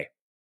saying, okay,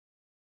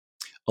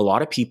 a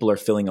lot of people are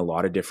feeling a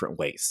lot of different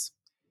ways,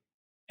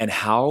 and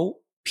how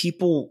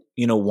people,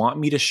 want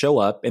me to show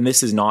up. And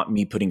this is not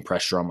me putting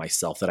pressure on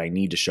myself that I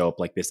need to show up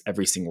like this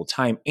every single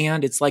time.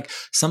 And it's like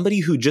somebody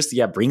who just,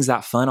 brings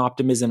that fun,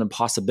 optimism, and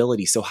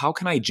possibility. So how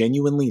can I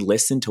genuinely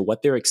listen to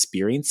what they're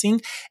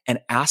experiencing and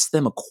ask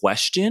them a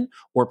question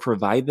or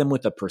provide them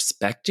with a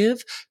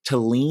perspective to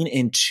lean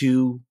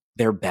into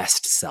their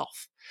best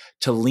self,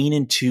 to lean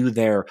into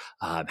their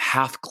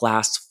half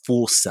glass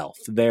full self,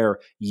 their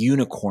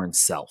unicorn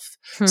self.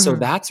 So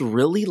that's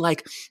really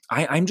like,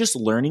 I'm just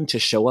learning to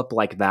show up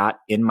like that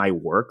in my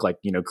work, like,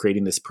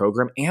 creating this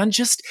program, and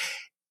just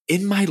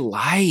in my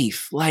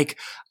life. Like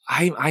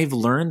I've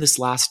learned this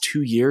last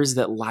 2 years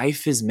that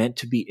life is meant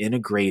to be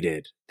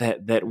integrated,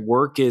 that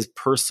work is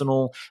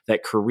personal,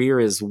 that career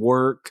is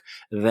work,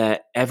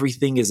 that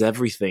everything is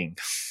everything.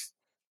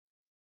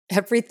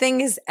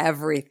 Everything is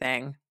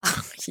everything.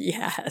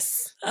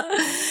 Yes.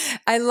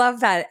 I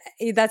love that.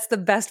 That's the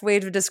best way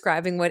of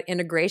describing what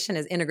integration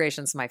is.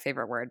 Integration is my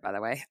favorite word, by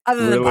the way,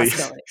 other than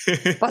possibility.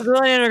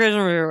 Possibility and integration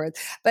are my favorite words.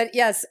 But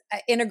yes,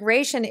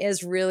 integration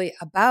is really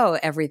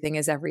about everything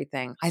is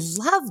everything. I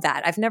love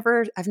that. I've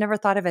never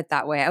thought of it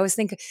that way. I always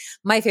think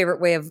my favorite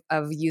way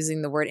of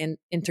using the word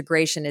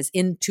integration is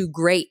into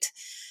great,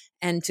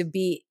 and to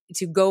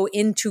go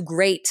into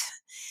great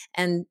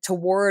and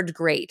toward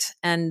great.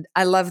 And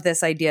I love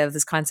this idea of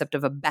this concept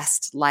of a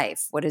best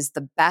life. What is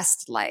the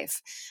best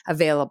life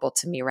available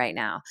to me right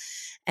now?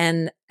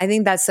 And I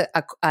think that's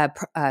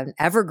an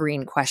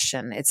evergreen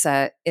question. It's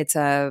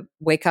a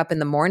wake up in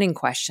the morning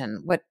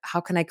question.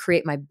 How can I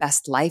create my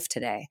best life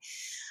today?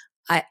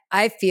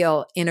 I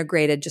feel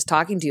integrated just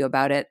talking to you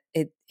about it.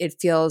 It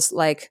feels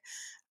like,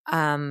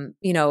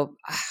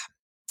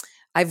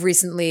 I've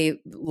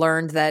recently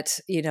learned that,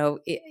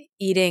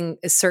 eating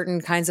certain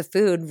kinds of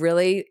food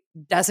really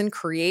doesn't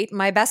create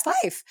my best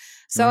life.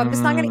 So I'm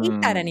just not going to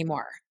eat that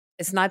anymore.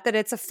 It's not that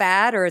it's a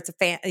fad or it's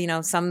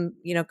some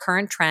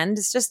current trend.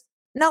 It's just,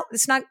 no,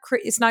 it's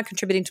not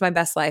contributing to my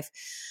best life.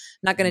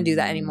 Not going to do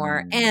that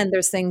anymore. And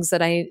there's things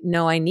that I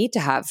know I need to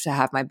have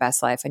my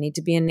best life. I need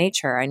to be in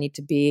nature. I need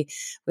to be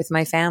with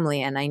my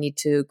family, and I need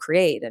to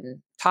create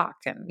and talk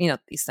and,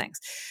 these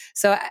things.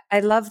 So I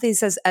love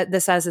these as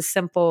a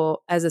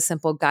simple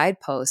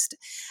guidepost.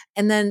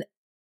 And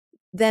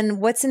then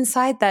what's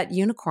inside that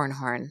unicorn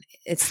horn?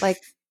 It's like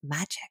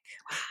magic.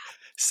 Wow.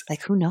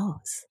 Like, who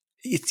knows?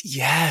 It's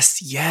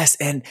yes.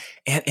 And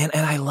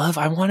I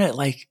want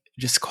to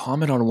just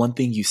comment on one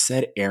thing you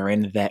said,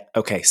 Erin, that,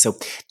 okay, so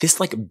this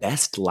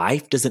best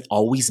life doesn't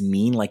always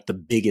mean the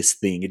biggest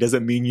thing. It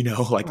doesn't mean,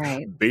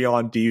 right. Be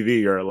on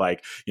TV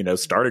or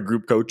start a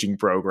group coaching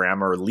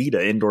program or lead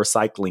an indoor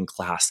cycling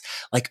class.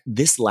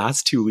 This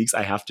last 2 weeks,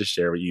 I have to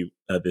share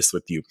this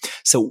with you.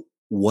 So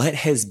what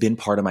has been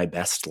part of my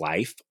best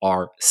life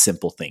are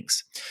simple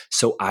things.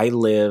 So I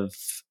live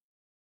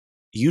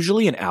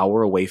usually an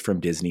hour away from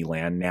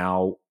Disneyland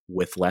now,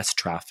 with less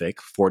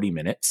traffic, 40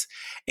 minutes.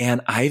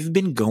 And I've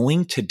been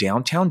going to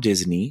downtown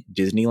Disney.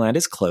 Disneyland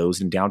is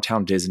closed, and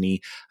downtown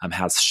Disney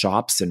has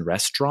shops and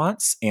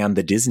restaurants and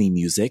the Disney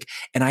music.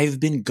 And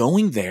I've been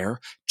going there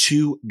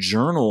to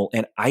journal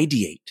and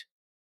ideate.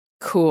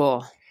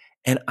 Cool.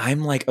 And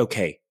I'm like,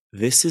 okay,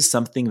 this is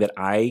something that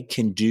I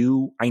can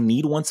do. I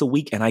need once a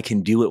week, and I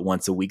can do it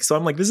once a week. So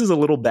I'm like, this is a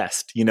little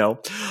best,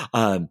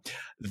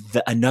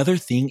 Another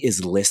thing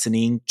is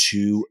listening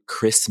to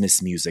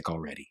Christmas music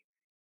already.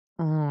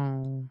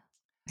 I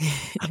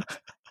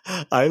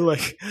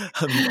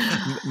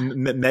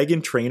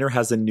Meghan Trainor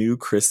has a new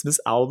Christmas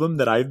album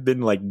that I've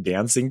been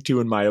dancing to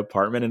in my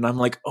apartment. And I'm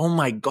like, oh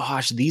my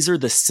gosh, these are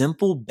the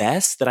simple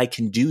bests that I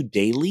can do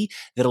daily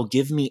that'll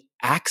give me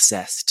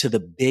access to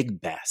the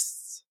big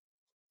bests.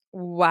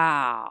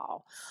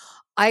 Wow.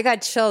 I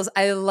got chills.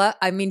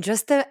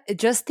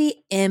 Just the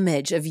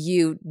image of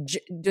you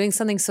doing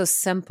something so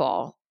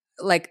simple,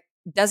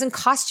 doesn't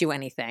cost you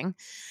anything.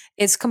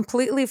 It's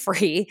completely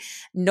free.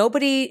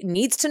 Nobody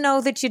needs to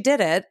know that you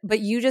did it, but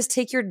you just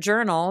take your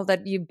journal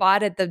that you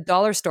bought at the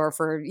dollar store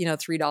for,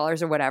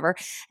 $3 or whatever,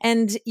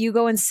 and you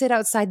go and sit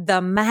outside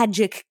the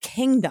Magic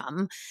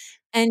Kingdom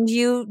and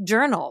you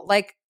journal.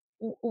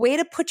 way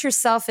to put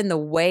yourself in the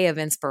way of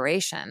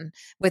inspiration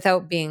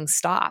without being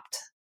stopped.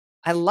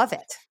 I love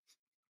it.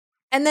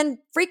 And then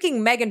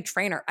freaking Meghan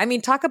Trainor. I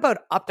mean, talk about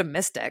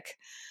optimistic.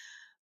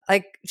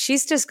 Like,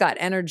 she's just got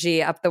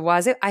energy up the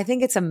wazoo. I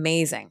think it's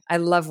amazing. I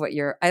love what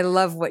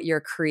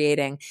you're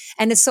creating.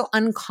 And it's so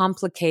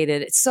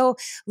uncomplicated. It's so,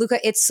 Luca,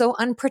 it's so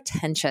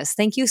unpretentious.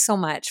 Thank you so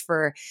much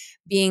for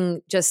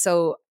being just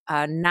so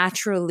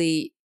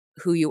naturally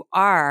who you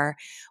are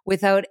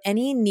without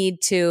any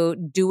need to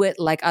do it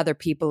like other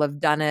people have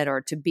done it,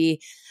 or to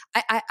be,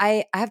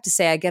 I have to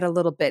say, I get a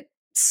little bit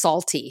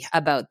salty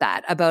about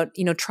that, about,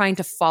 trying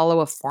to follow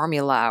a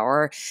formula,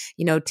 or,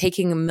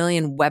 taking a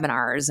million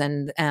webinars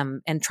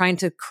and trying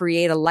to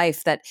create a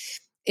life that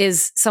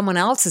is someone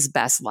else's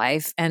best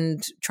life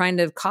and trying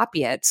to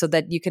copy it so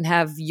that you can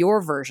have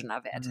your version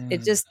of it.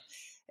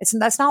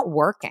 That's not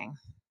working.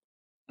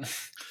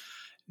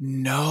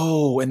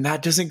 No, and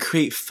that doesn't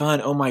create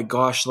fun. Oh my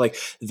gosh, like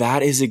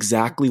that is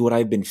exactly what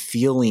I've been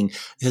feeling,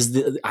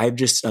 because I've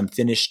just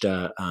finished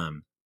a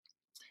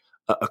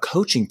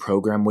coaching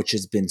program, which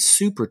has been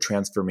super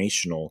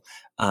transformational.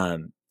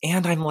 And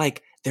I'm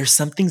like, there's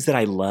some things that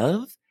I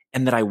love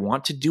and that I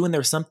want to do, and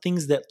there's some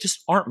things that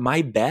just aren't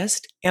my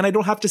best, and I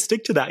don't have to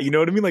stick to that. You know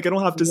what I mean? Like, I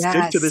don't have to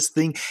stick to this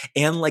thing.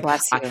 And like,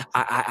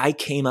 I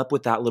came up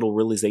with that little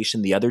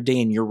realization the other day,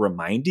 and you're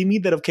reminding me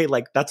that, okay,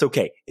 like that's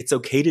okay. It's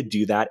okay to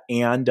do that.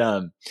 And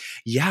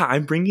yeah,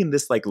 I'm bringing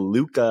this like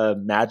Luca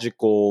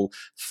magical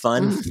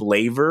fun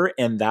flavor,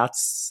 and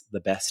that's the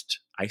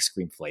best ice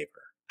cream flavor.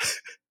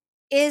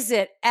 Is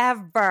it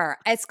ever?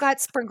 It's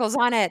got sprinkles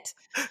on it.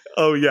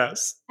 Oh,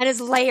 yes. And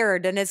it's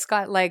layered, and it's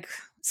got like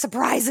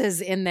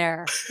surprises in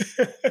there.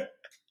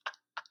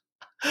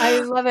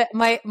 I love it.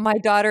 My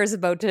daughter is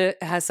about to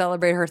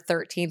celebrate her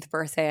 13th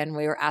birthday, and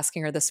we were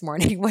asking her this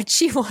morning what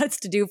she wants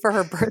to do for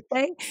her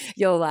birthday.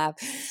 You'll laugh.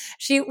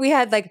 We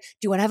had like, do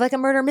you want to have like a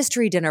murder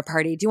mystery dinner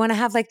party? Do you want to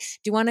have like,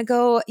 do you want to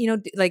go,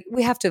 like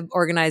we have to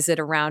organize it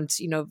around,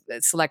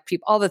 select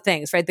people, all the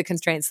things, right? The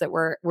constraints that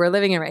we're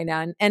living in right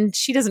now. And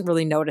she doesn't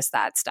really notice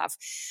that stuff.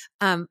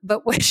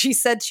 But what she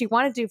said she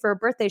wanted to do for her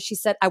birthday, she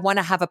said, I want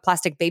to have a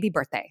plastic baby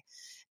birthday.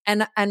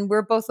 And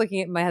we're both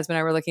looking at, my husband and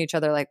I were looking at each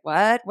other like,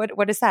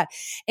 what is that?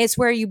 It's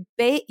where you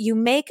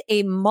make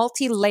a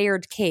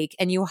multi-layered cake,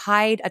 and you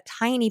hide a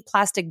tiny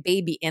plastic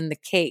baby in the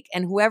cake,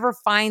 and whoever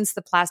finds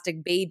the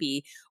plastic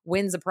baby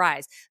wins a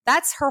prize.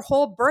 That's her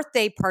whole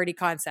birthday party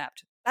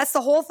concept. That's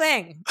the whole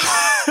thing.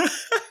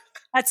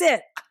 That's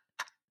it.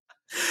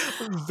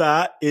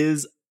 That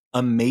is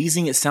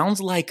amazing. It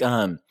sounds like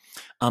a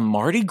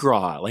Mardi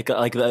Gras, like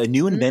a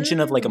new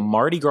invention of like a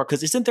Mardi Gras.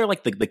 Because isn't there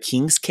like the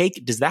King's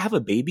cake? Does that have a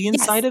baby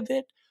inside of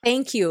it?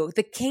 Thank you.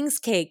 The King's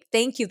cake.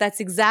 Thank you. That's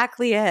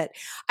exactly it.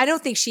 I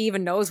don't think she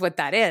even knows what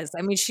that is.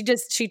 I mean,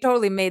 she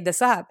totally made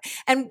this up.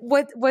 And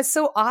what was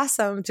so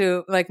awesome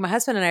to, like, my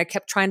husband and I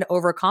kept trying to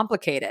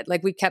overcomplicate it.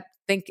 Like, we kept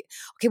thinking,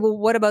 okay, well,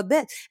 what about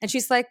this? And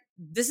she's like,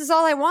 this is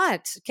all I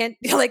want.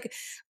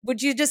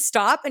 Would you just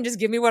stop and just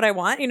give me what I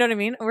want? You know what I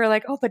mean? And we're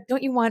like, oh, but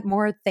don't you want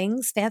more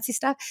things, fancy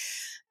stuff?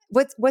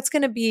 What's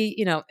going to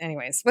be,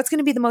 anyways, what's going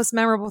to be the most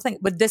memorable thing?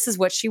 But this is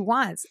what she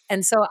wants.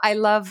 And so I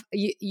love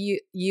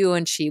you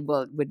and she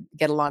would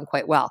get along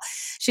quite well.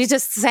 She's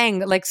just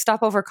saying, like, stop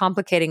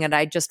overcomplicating it.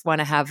 I just want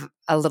to have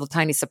a little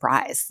tiny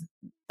surprise.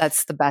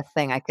 That's the best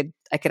thing I could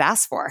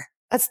ask for.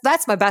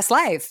 That's my best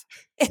life.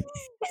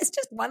 It's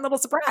just one little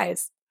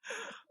surprise.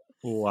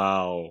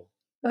 Wow.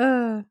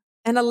 And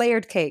a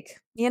layered cake,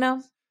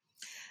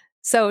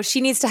 So she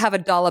needs to have a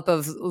dollop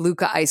of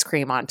Luca ice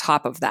cream on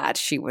top of that.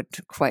 She would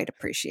quite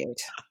appreciate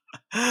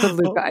the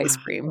Luca ice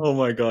cream. Oh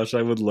my gosh,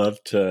 I would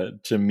love to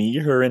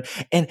meet her.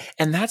 And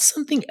that's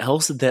something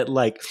else that,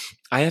 like,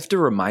 I have to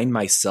remind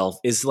myself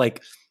is,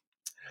 like,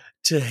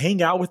 to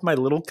hang out with my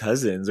little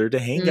cousins, or to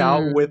hang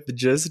out with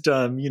just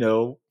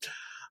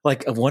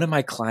like one of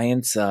my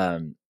clients,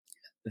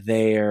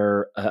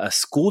 they're a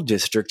school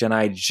district, and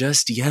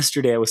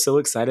yesterday I was so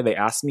excited. They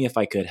asked me if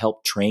I could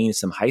help train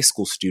some high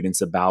school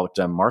students about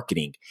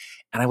marketing,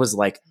 and I was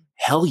like,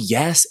 hell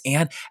yes.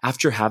 And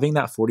after having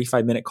that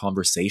 45-minute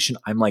conversation,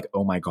 I'm like,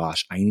 oh my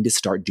gosh, I need to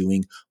start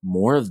doing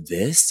more of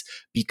this,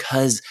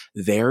 because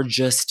they're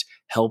just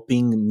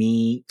helping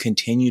me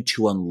continue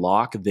to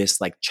unlock this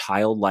like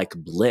childlike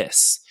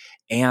bliss.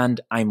 And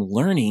I'm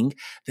learning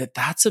that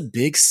that's a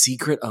big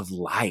secret of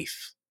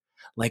life,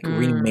 like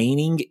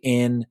remaining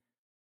in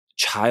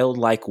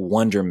childlike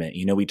wonderment.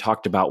 We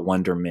talked about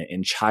wonderment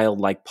and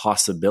childlike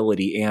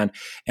possibility. And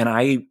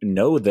I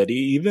know that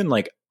even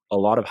like a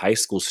lot of high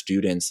school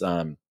students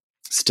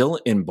still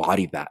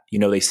embody that.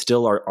 They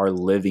still are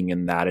living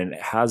in that. And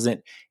it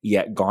hasn't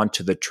yet gone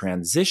to the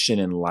transition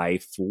in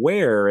life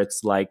where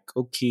it's like,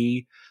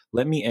 okay,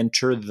 let me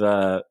enter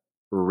the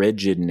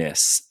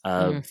rigidness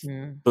of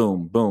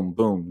boom, boom,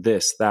 boom,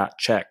 this, that,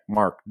 check,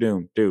 mark,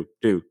 do.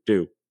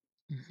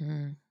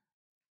 Mm-hmm.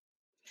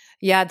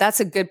 Yeah, that's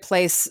a good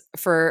place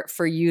for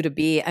you to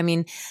be. I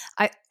mean,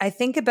 I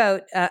think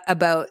about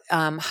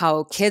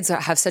how kids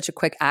have such a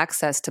quick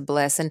access to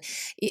bliss, and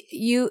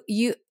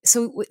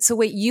so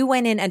wait, you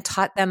went in and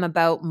taught them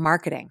about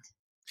marketing.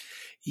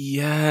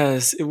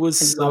 Yes, it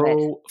was I love it.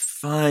 so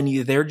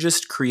fun. They're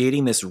just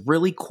creating this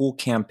really cool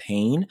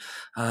campaign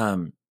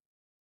um,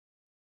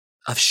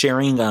 of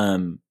sharing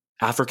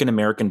African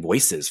American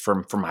voices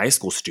from high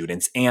school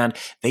students, and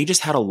they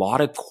just had a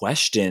lot of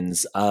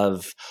questions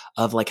of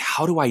like,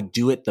 how do I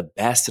do it the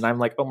best? And I'm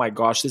like, oh my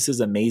gosh, this is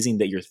amazing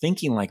that you're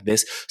thinking like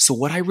this. So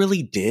what I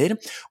really did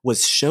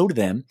was showed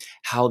them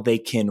how they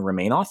can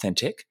remain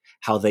authentic,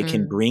 how they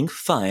can Mm. bring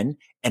fun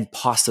and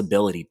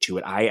possibility to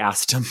it. I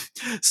asked them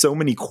so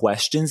many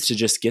questions to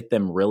just get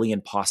them really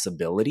in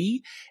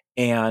possibility.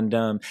 And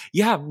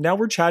yeah, now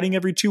we're chatting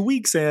every 2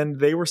 weeks, and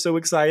they were so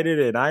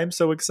excited, and I'm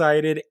so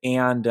excited.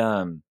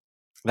 And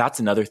that's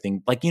another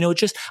thing. Like,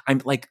 just I'm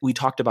like we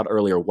talked about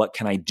earlier. What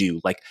can I do?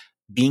 Like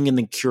being in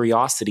the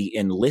curiosity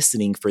and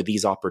listening for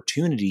these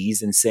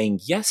opportunities and saying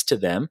yes to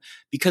them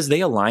because they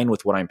align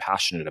with what I'm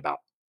passionate about.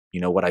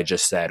 What I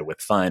just said,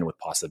 with fun, with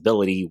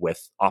possibility,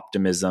 with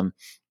optimism,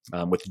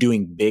 with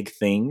doing big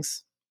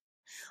things.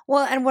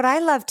 Well, and what I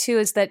love too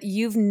is that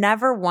you've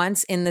never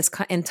once in this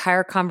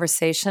entire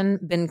conversation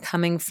been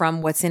coming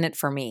from what's in it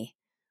for me.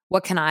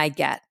 What can I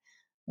get?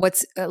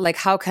 What's like,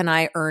 how can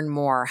I earn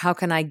more? How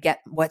can I get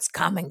what's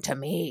coming to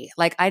me?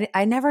 Like,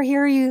 I never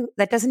hear you.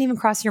 That doesn't even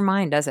cross your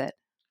mind, does it?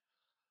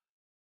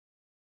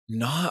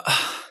 Not,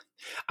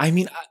 I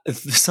mean,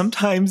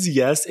 sometimes,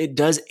 yes, it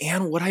does.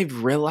 And what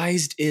I've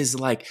realized is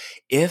like,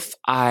 if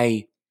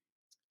I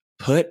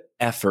put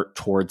effort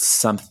towards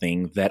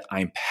something that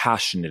I'm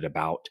passionate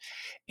about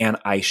and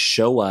I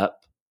show up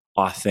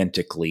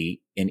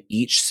authentically in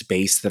each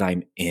space that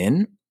I'm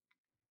in,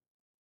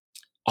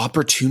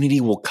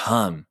 opportunity will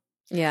come.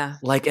 Yeah.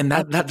 Like, and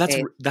That's the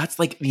case. that's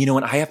like,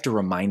 and I have to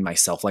remind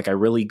myself, like, I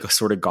really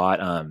sort of got,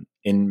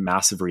 in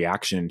massive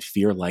reaction and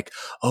fear, like,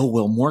 oh,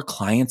 will more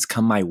clients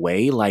come my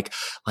way? Like,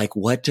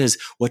 what does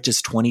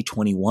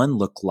 2021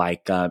 look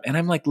like? And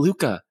I'm like,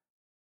 Luca,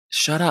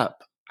 shut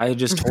up. I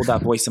just told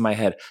that voice in my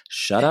head,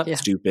 shut up, Yeah.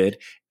 stupid.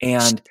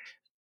 And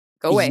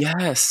Go away.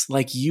 yes,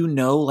 like,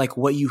 like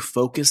what you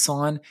focus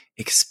on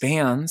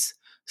expands.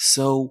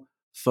 So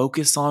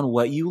focus on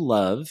what you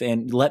love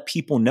and let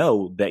people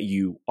know that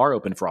you are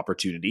open for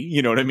opportunity.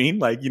 You know what I mean?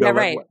 Like, Yeah,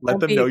 right. let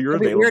them know you're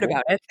Don't be weird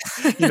available.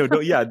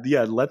 about it.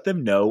 Yeah, let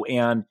them know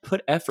and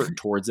put effort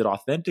towards it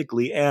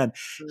authentically. And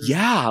Mm.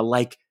 yeah,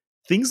 like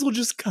things will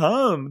just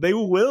come. They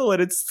will.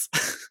 And it's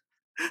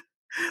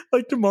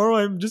like tomorrow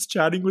I'm just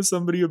chatting with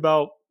somebody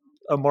about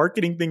a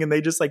marketing thing and they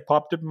just like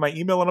popped up in my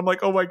email and I'm like,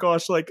 oh my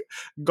gosh, like Here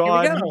we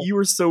God, go. you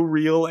were so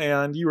real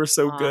and you were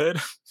so Aw.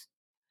 good.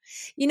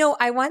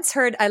 I once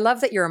heard, I love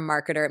that you're a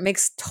marketer. It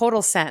makes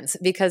total sense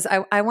because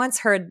I once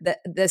heard that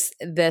this,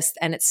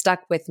 and it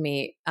stuck with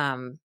me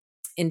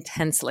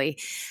intensely.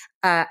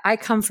 I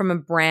come from a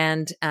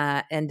brand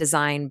and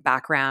design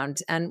background,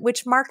 and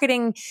which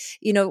marketing,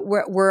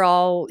 we're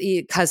all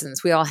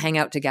cousins. We all hang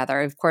out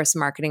together. Of course,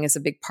 marketing is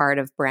a big part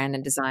of brand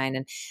and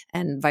design,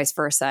 and vice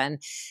versa.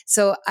 And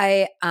so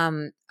I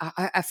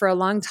for a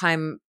long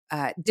time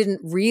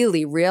didn't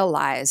really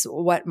realize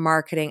what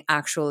marketing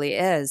actually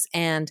is,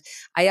 and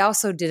I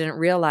also didn't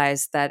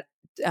realize that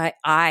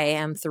I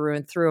am through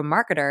and through a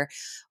marketer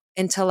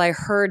until I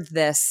heard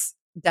this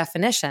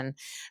definition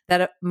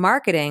that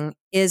marketing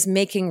is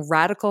making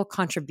radical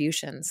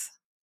contributions.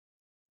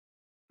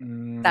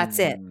 That's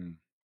it. Mm.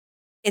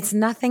 It's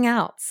nothing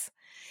else.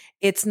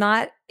 It's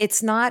not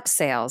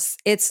sales.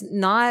 It's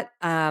not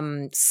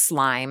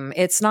slime.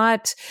 It's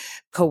not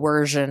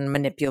coercion,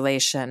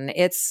 manipulation.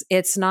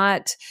 It's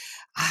not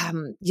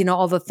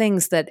all the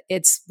things that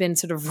it's been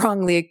sort of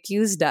wrongly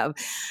accused of.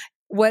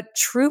 What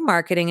true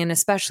marketing, and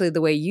especially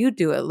the way you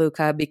do it,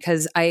 Luca,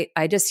 because I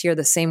just hear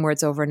the same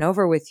words over and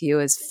over with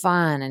you, is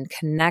fun and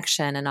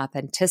connection and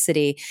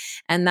authenticity.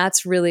 And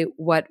that's really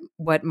what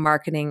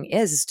marketing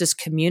is. It's just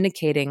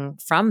communicating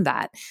from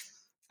that.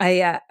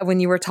 When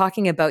you were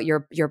talking about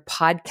your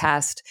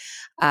podcast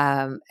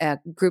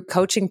group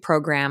coaching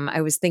program,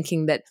 I was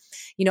thinking that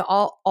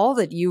all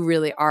that you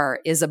really are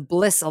is a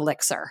bliss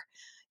elixir.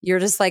 You're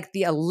just like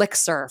the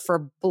elixir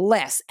for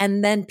bliss,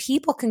 and then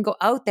people can go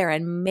out there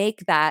and make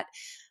that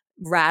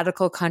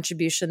radical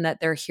contribution that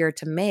they're here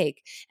to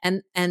make.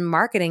 And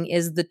marketing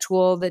is the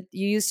tool that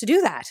you use to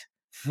do that.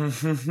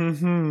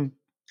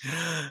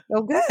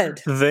 Oh, good.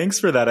 Thanks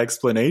for that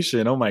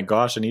explanation. Oh my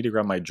gosh, I need to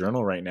grab my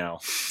journal right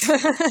now.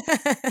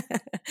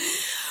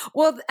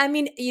 Well, I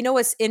mean,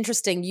 what's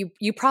interesting,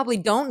 you probably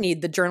don't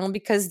need the journal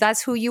because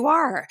that's who you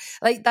are.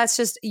 Like, that's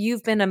just,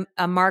 you've been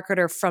a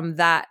marketer from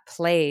that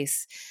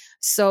place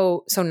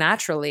so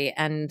naturally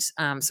and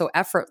so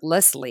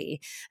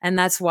effortlessly, and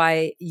that's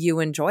why you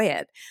enjoy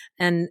it,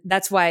 and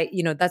that's why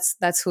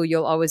that's who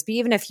you'll always be.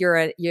 Even if you're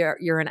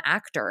an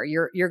actor,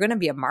 you're going to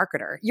be a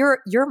marketer.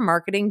 You're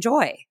marketing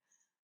joy.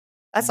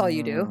 That's all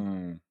you do.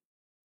 Mm.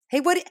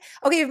 Hey,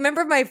 okay,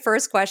 remember my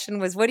first question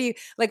was, what do you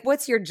like?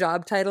 What's your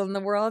job title in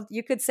the world?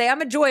 You could say, I'm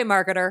a joy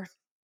marketer.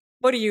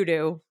 What do you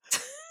do?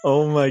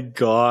 Oh my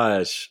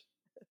gosh.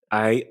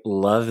 I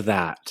love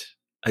that.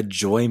 A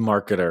joy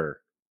marketer.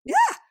 Yeah.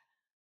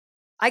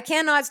 I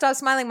cannot stop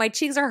smiling. My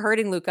cheeks are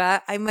hurting,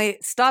 Luca. I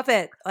might stop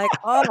it. Like,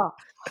 oh.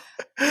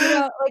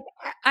 Like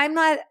I'm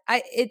not,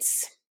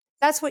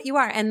 that's what you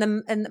are. And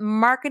the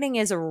marketing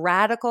is a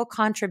radical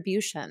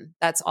contribution.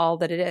 That's all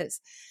that it is.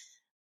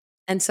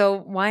 And so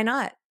why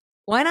not?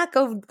 Why not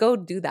go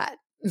do that?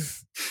 I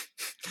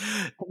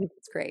think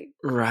it's great.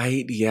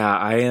 Right. Yeah.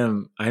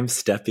 I'm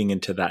stepping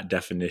into that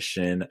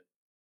definition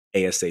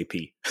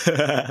ASAP.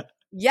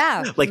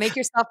 Yeah. Make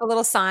yourself a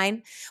little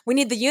sign. We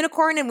need the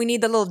unicorn and we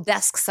need the little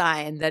desk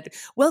sign that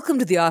welcome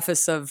to the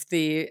office of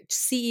the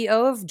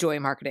CEO of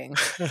Joy Marketing.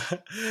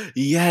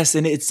 Yes.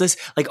 And it's just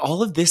like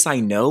all of this I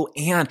know.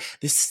 And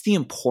this is the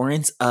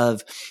importance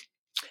of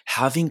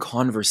having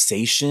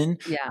conversation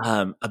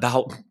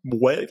about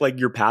what like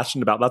you're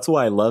passionate about. That's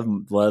why I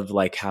love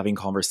like having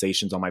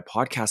conversations on my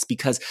podcast,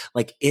 because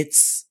like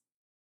it's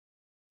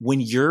when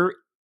you're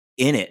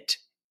in it,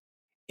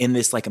 in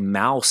this like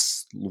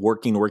mouse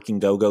working,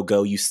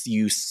 go,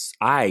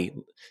 I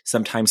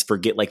sometimes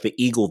forget like the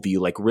eagle view,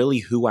 like really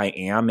who I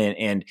am.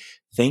 And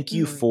thank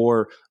you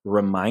for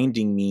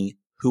reminding me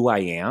who I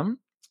am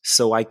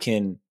so I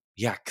can,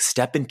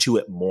 step into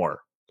it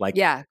more. Like,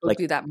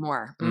 do that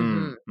more.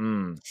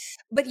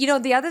 But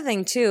the other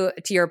thing too,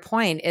 to your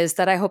point, is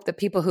that I hope that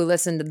people who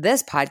listen to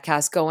this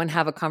podcast go and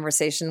have a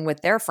conversation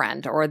with their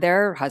friend or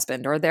their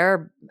husband or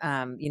their,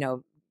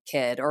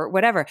 kid or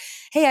whatever.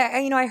 Hey,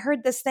 I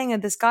heard this thing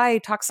and this guy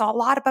talks a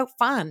lot about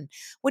fun.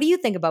 What do you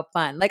think about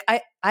fun? Like,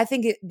 I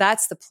think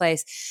that's the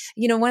place.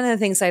 One of the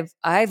things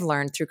I've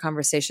learned through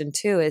conversation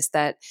too is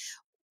that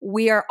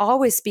we are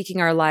always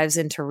speaking our lives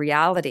into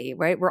reality,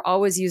 right? We're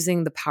always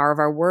using the power of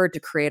our word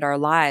to create our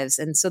lives.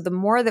 And so the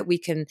more that we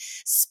can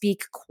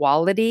speak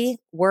quality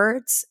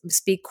words,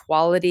 speak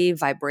quality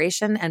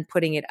vibration and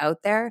putting it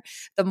out there,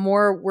 the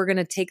more we're going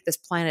to take this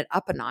planet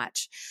up a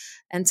notch.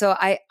 And so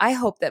I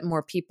hope that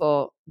more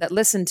people that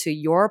listen to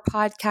your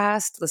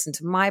podcast, listen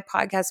to my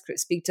podcast,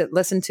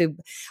 listen to,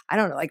 I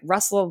don't know, like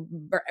Russell,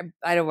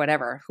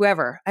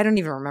 whoever, I don't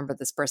even remember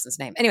this person's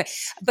name. Anyway,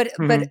 but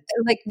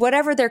like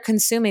whatever they're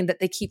consuming,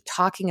 that they keep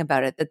talking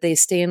about it, that they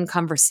stay in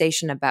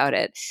conversation about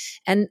it,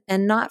 and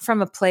not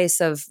from a place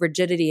of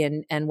rigidity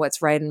and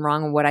what's right and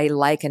wrong and what I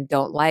like and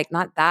don't like,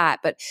 not that,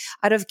 but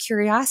out of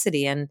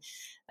curiosity. And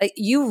like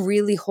you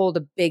really hold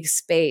a big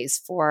space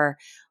for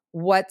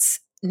what's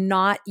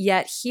not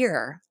yet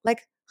here.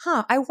 Like,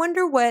 I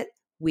wonder what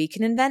we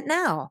can invent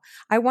now.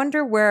 I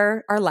wonder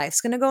where our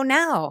life's going to go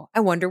now. I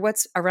wonder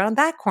what's around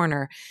that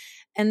corner.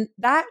 And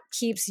that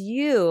keeps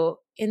you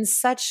in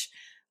such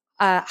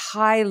a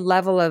high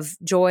level of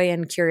joy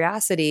and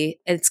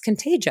curiosity. It's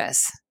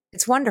contagious.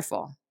 It's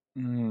wonderful.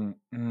 I'm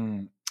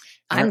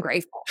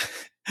grateful.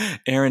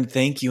 Erin,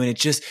 thank you. And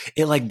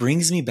it like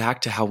brings me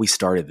back to how we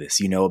started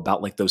this,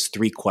 about like those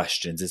 3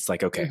 questions. It's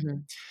like, okay,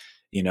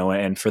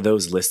 and for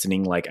those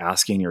listening, like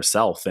asking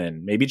yourself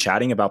and maybe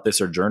chatting about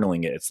this or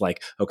journaling it, it's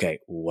like, okay,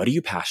 what are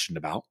you passionate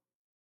about?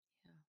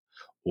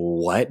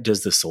 What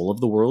does the soul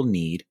of the world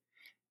need?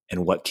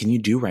 And what can you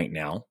do right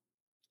now?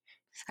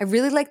 I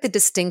really like the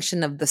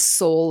distinction of the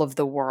soul of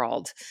the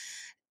world.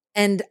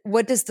 And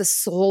what does the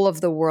soul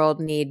of the world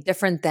need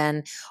different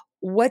than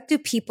what do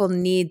people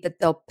need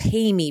that they'll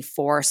pay me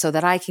for so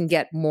that I can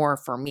get more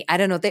for me? I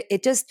don't know.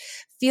 It just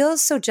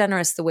feels so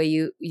generous the way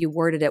you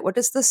worded it. What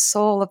does the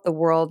soul of the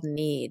world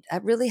need?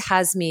 That really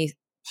has me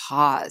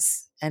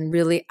pause and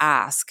really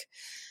ask,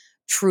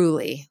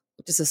 truly,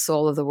 what does the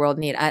soul of the world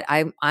need?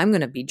 I'm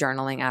going to be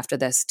journaling after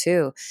this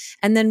too.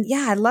 And then,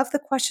 I love the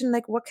question,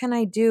 like, what can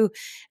I do?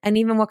 And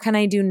even what can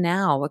I do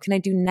now? What can I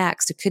do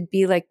next? It could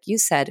be, like you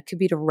said, it could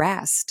be to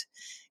rest.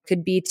 It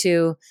could be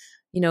to,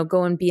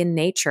 go and be in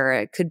nature.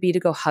 It could be to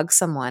go hug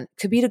someone. It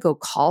could be to go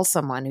call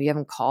someone who you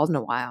haven't called in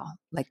a while,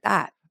 like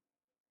that.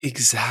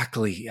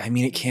 Exactly. I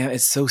mean,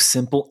 it's so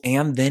simple.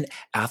 And then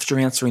after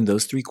answering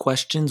those 3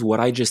 questions,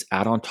 what I just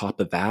add on top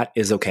of that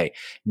is, okay,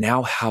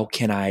 now how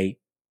can I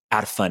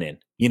add fun in?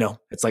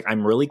 It's like,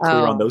 I'm really clear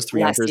on those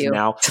 3 answers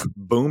now.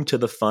 Boom to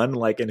the fun.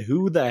 Like, and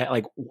who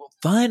like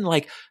fun,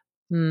 like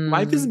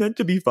life is meant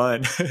to be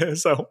fun.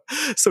 so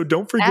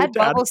don't forget add to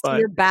add bubbles fun to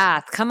your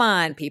bath. Come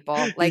on, people.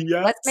 Like,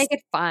 let's make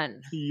it fun.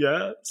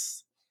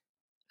 Yes.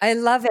 I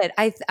love it.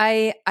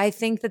 I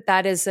think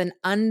that is an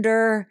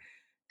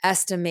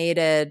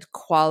underestimated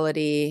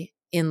quality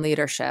in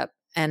leadership.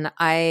 And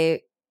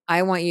I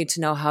want you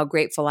to know how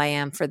grateful I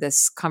am for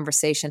this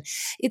conversation.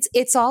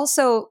 It's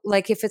also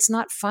like, if it's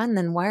not fun,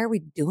 then why are we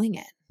doing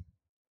it?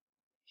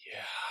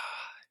 Yeah.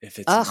 If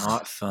it's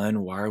not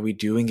fun, why are we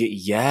doing it?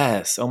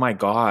 Yes. Oh my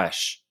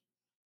gosh.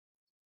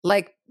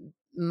 Like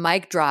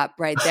mic drop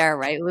right there,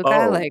 right,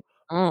 Luca?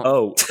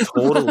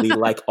 Totally.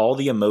 Like all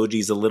the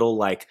emojis, a little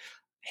like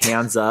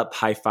hands up,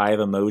 high five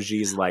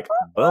emojis, like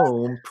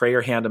boom,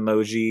 prayer hand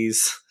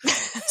emojis,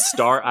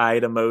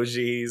 star-eyed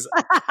emojis,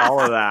 all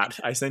of that.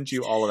 I sent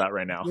you all of that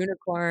right now.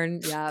 Unicorn,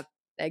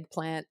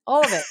 eggplant,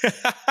 all of it.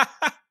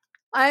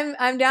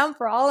 I'm down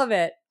for all of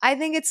it. I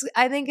think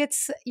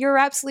it's you're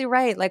absolutely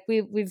right. Like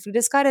we've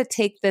just got to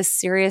take this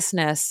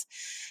seriousness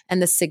and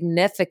the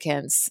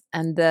significance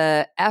and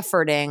the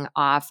efforting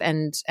off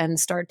and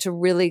start to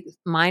really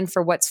mine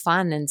for what's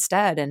fun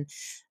instead. And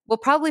we'll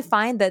probably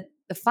find that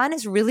The fun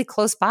is really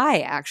close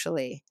by,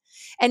 actually.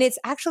 And it's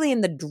actually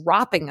in the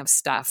dropping of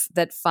stuff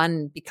that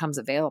fun becomes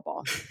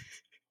available.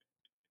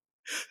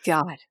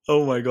 God.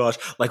 Oh my gosh.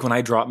 Like when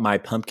I dropped my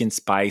pumpkin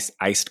spice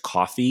iced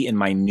coffee in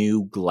my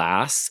new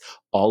glass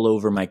all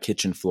over my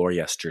kitchen floor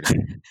yesterday.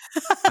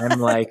 I'm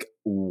like,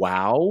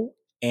 wow.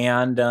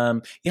 And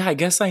yeah, I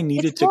guess I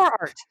needed to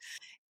art.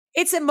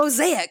 It's a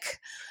mosaic.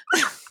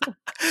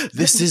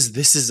 This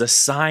is a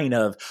sign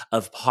of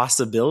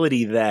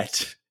possibility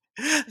that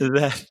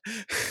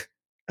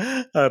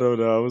I don't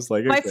know. I was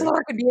like, my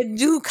floor could be a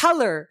new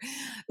color.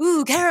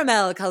 Ooh,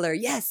 caramel color.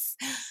 Yes.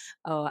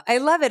 Oh, I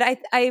love it. I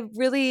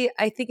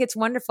think it's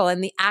wonderful.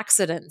 And the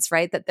accidents,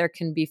 right? That there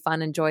can be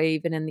fun and joy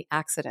even in the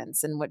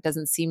accidents and what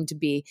doesn't seem to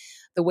be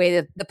the way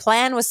that the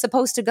plan was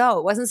supposed to go.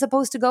 It wasn't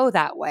supposed to go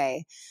that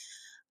way.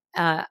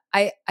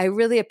 I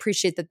really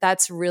appreciate that.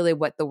 That's really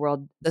what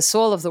the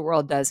soul of the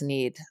world does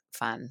need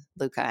fun,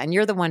 Luca. And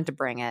you're the one to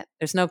bring it.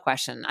 There's no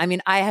question. I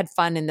mean, I had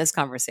fun in this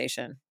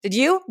conversation. Did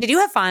you? Did you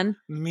have fun?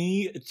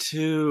 Me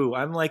too.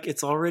 I'm like,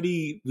 we've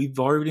already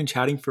been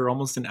chatting for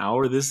almost an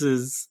hour. This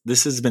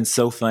has been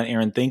so fun.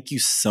 Erin, thank you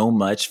so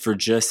much for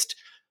just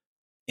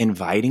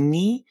inviting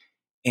me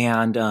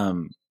and,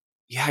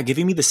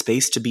 giving me the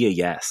space to be a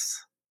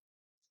yes.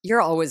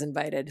 You're always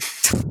invited.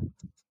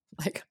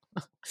 Like,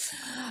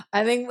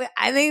 I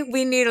think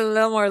we need a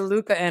little more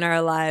Luca in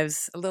our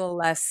lives, a little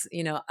less,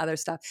 other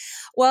stuff.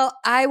 Well,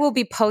 I will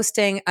be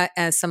posting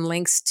some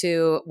links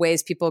to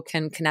ways people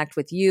can connect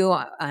with you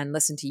and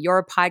listen to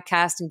your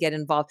podcast and get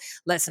involved.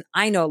 Listen,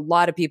 I know a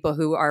lot of people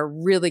who are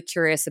really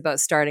curious about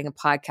starting a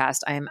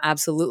podcast. I am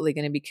absolutely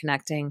going to be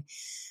connecting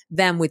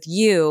them with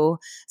you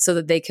so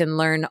that they can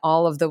learn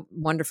all of the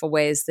wonderful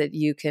ways that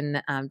you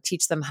can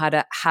teach them how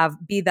to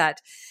be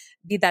that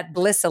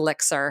bliss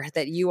elixir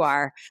that you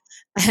are,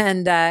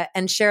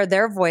 and share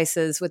their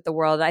voices with the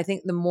world. I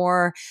think the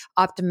more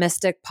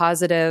optimistic,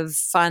 positive,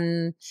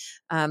 fun,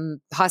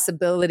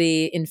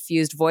 possibility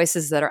infused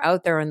voices that are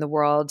out there in the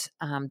world,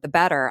 the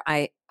better.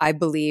 I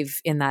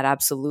believe in that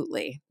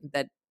absolutely.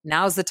 That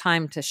now's the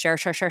time to share.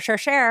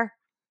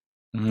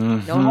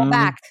 Mm-hmm. Don't hold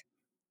back.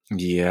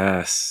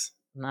 Yes.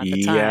 Not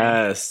the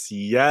time.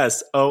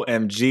 Yes.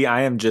 OMG,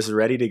 I am just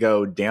ready to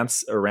go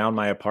dance around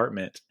my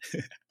apartment.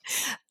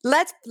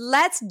 Let's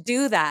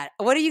do that.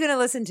 What are you going to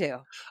listen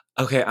to?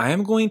 Okay, I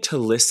am going to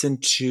listen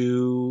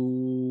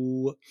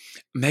to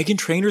Meghan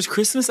Trainor's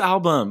Christmas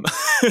album.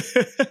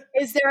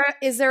 Is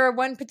there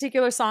one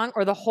particular song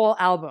or the whole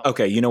album?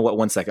 Okay, you know what?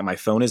 1 second. My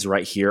phone is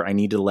right here. I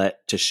need to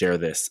share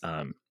this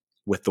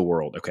with the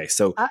world. Okay,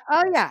 so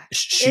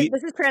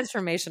this is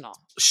transformational.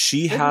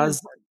 She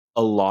has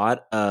a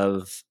lot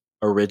of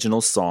original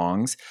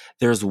songs.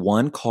 There's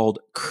one called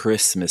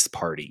Christmas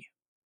Party.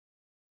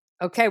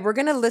 Okay, we're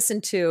going to listen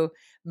to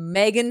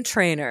Meghan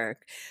Trainor,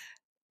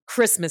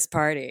 Christmas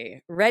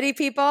Party. Ready,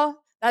 people?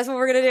 That's what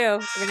we're going to do.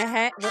 We're going to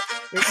hang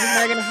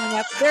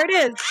up. There it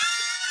is.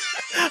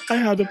 I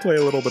had to play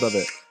a little bit of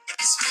it.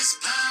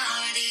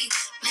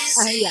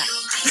 Yeah.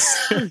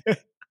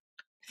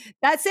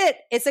 That's it.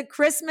 It's a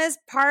Christmas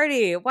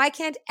party. Why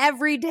can't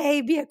every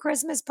day be a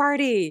Christmas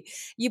party?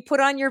 You put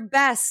on your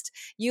best.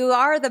 You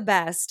are the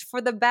best for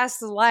the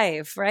best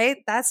life, right?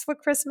 That's what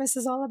Christmas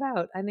is all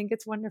about. I think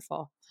it's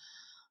wonderful.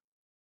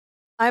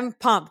 I'm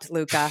pumped,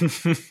 Luca.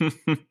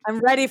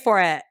 I'm ready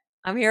for it.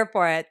 I'm here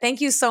for it.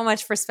 Thank you so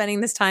much for spending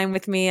this time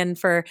with me and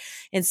for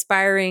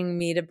inspiring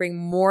me to bring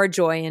more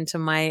joy and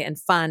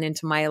fun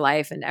into my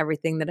life and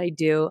everything that I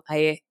do.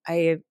 I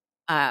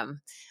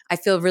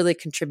feel really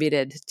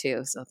contributed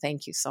to. So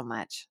thank you so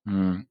much.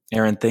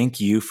 Erin,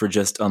 thank you for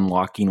just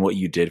unlocking what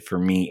you did for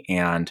me.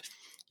 And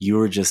you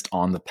were just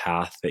on the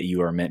path that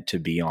you are meant to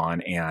be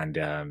on.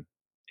 And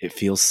it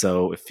feels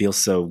so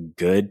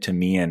good to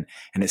me. And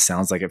it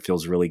sounds like it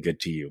feels really good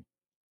to you.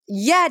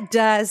 Yeah, it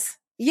does.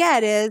 Yeah,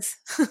 it is.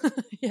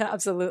 Yeah,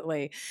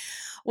 absolutely.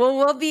 Well,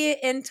 we'll be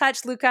in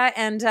touch, Luca.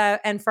 And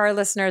for our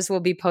listeners,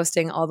 we'll be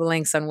posting all the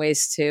links on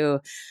ways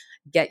to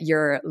get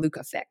your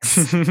Luca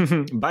fix.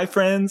 Bye,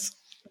 friends.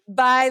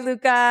 Bye,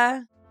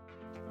 Luca.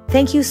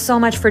 Thank you so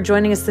much for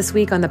joining us this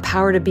week on the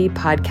Power to Be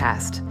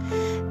podcast.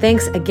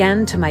 Thanks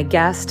again to my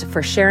guest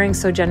for sharing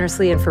so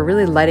generously and for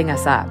really lighting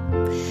us up.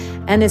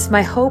 And it's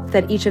my hope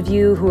that each of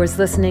you who is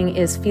listening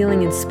is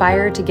feeling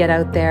inspired to get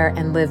out there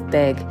and live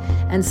big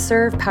and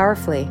serve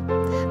powerfully.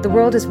 The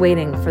world is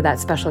waiting for that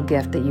special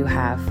gift that you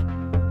have.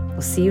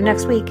 We'll see you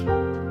next week.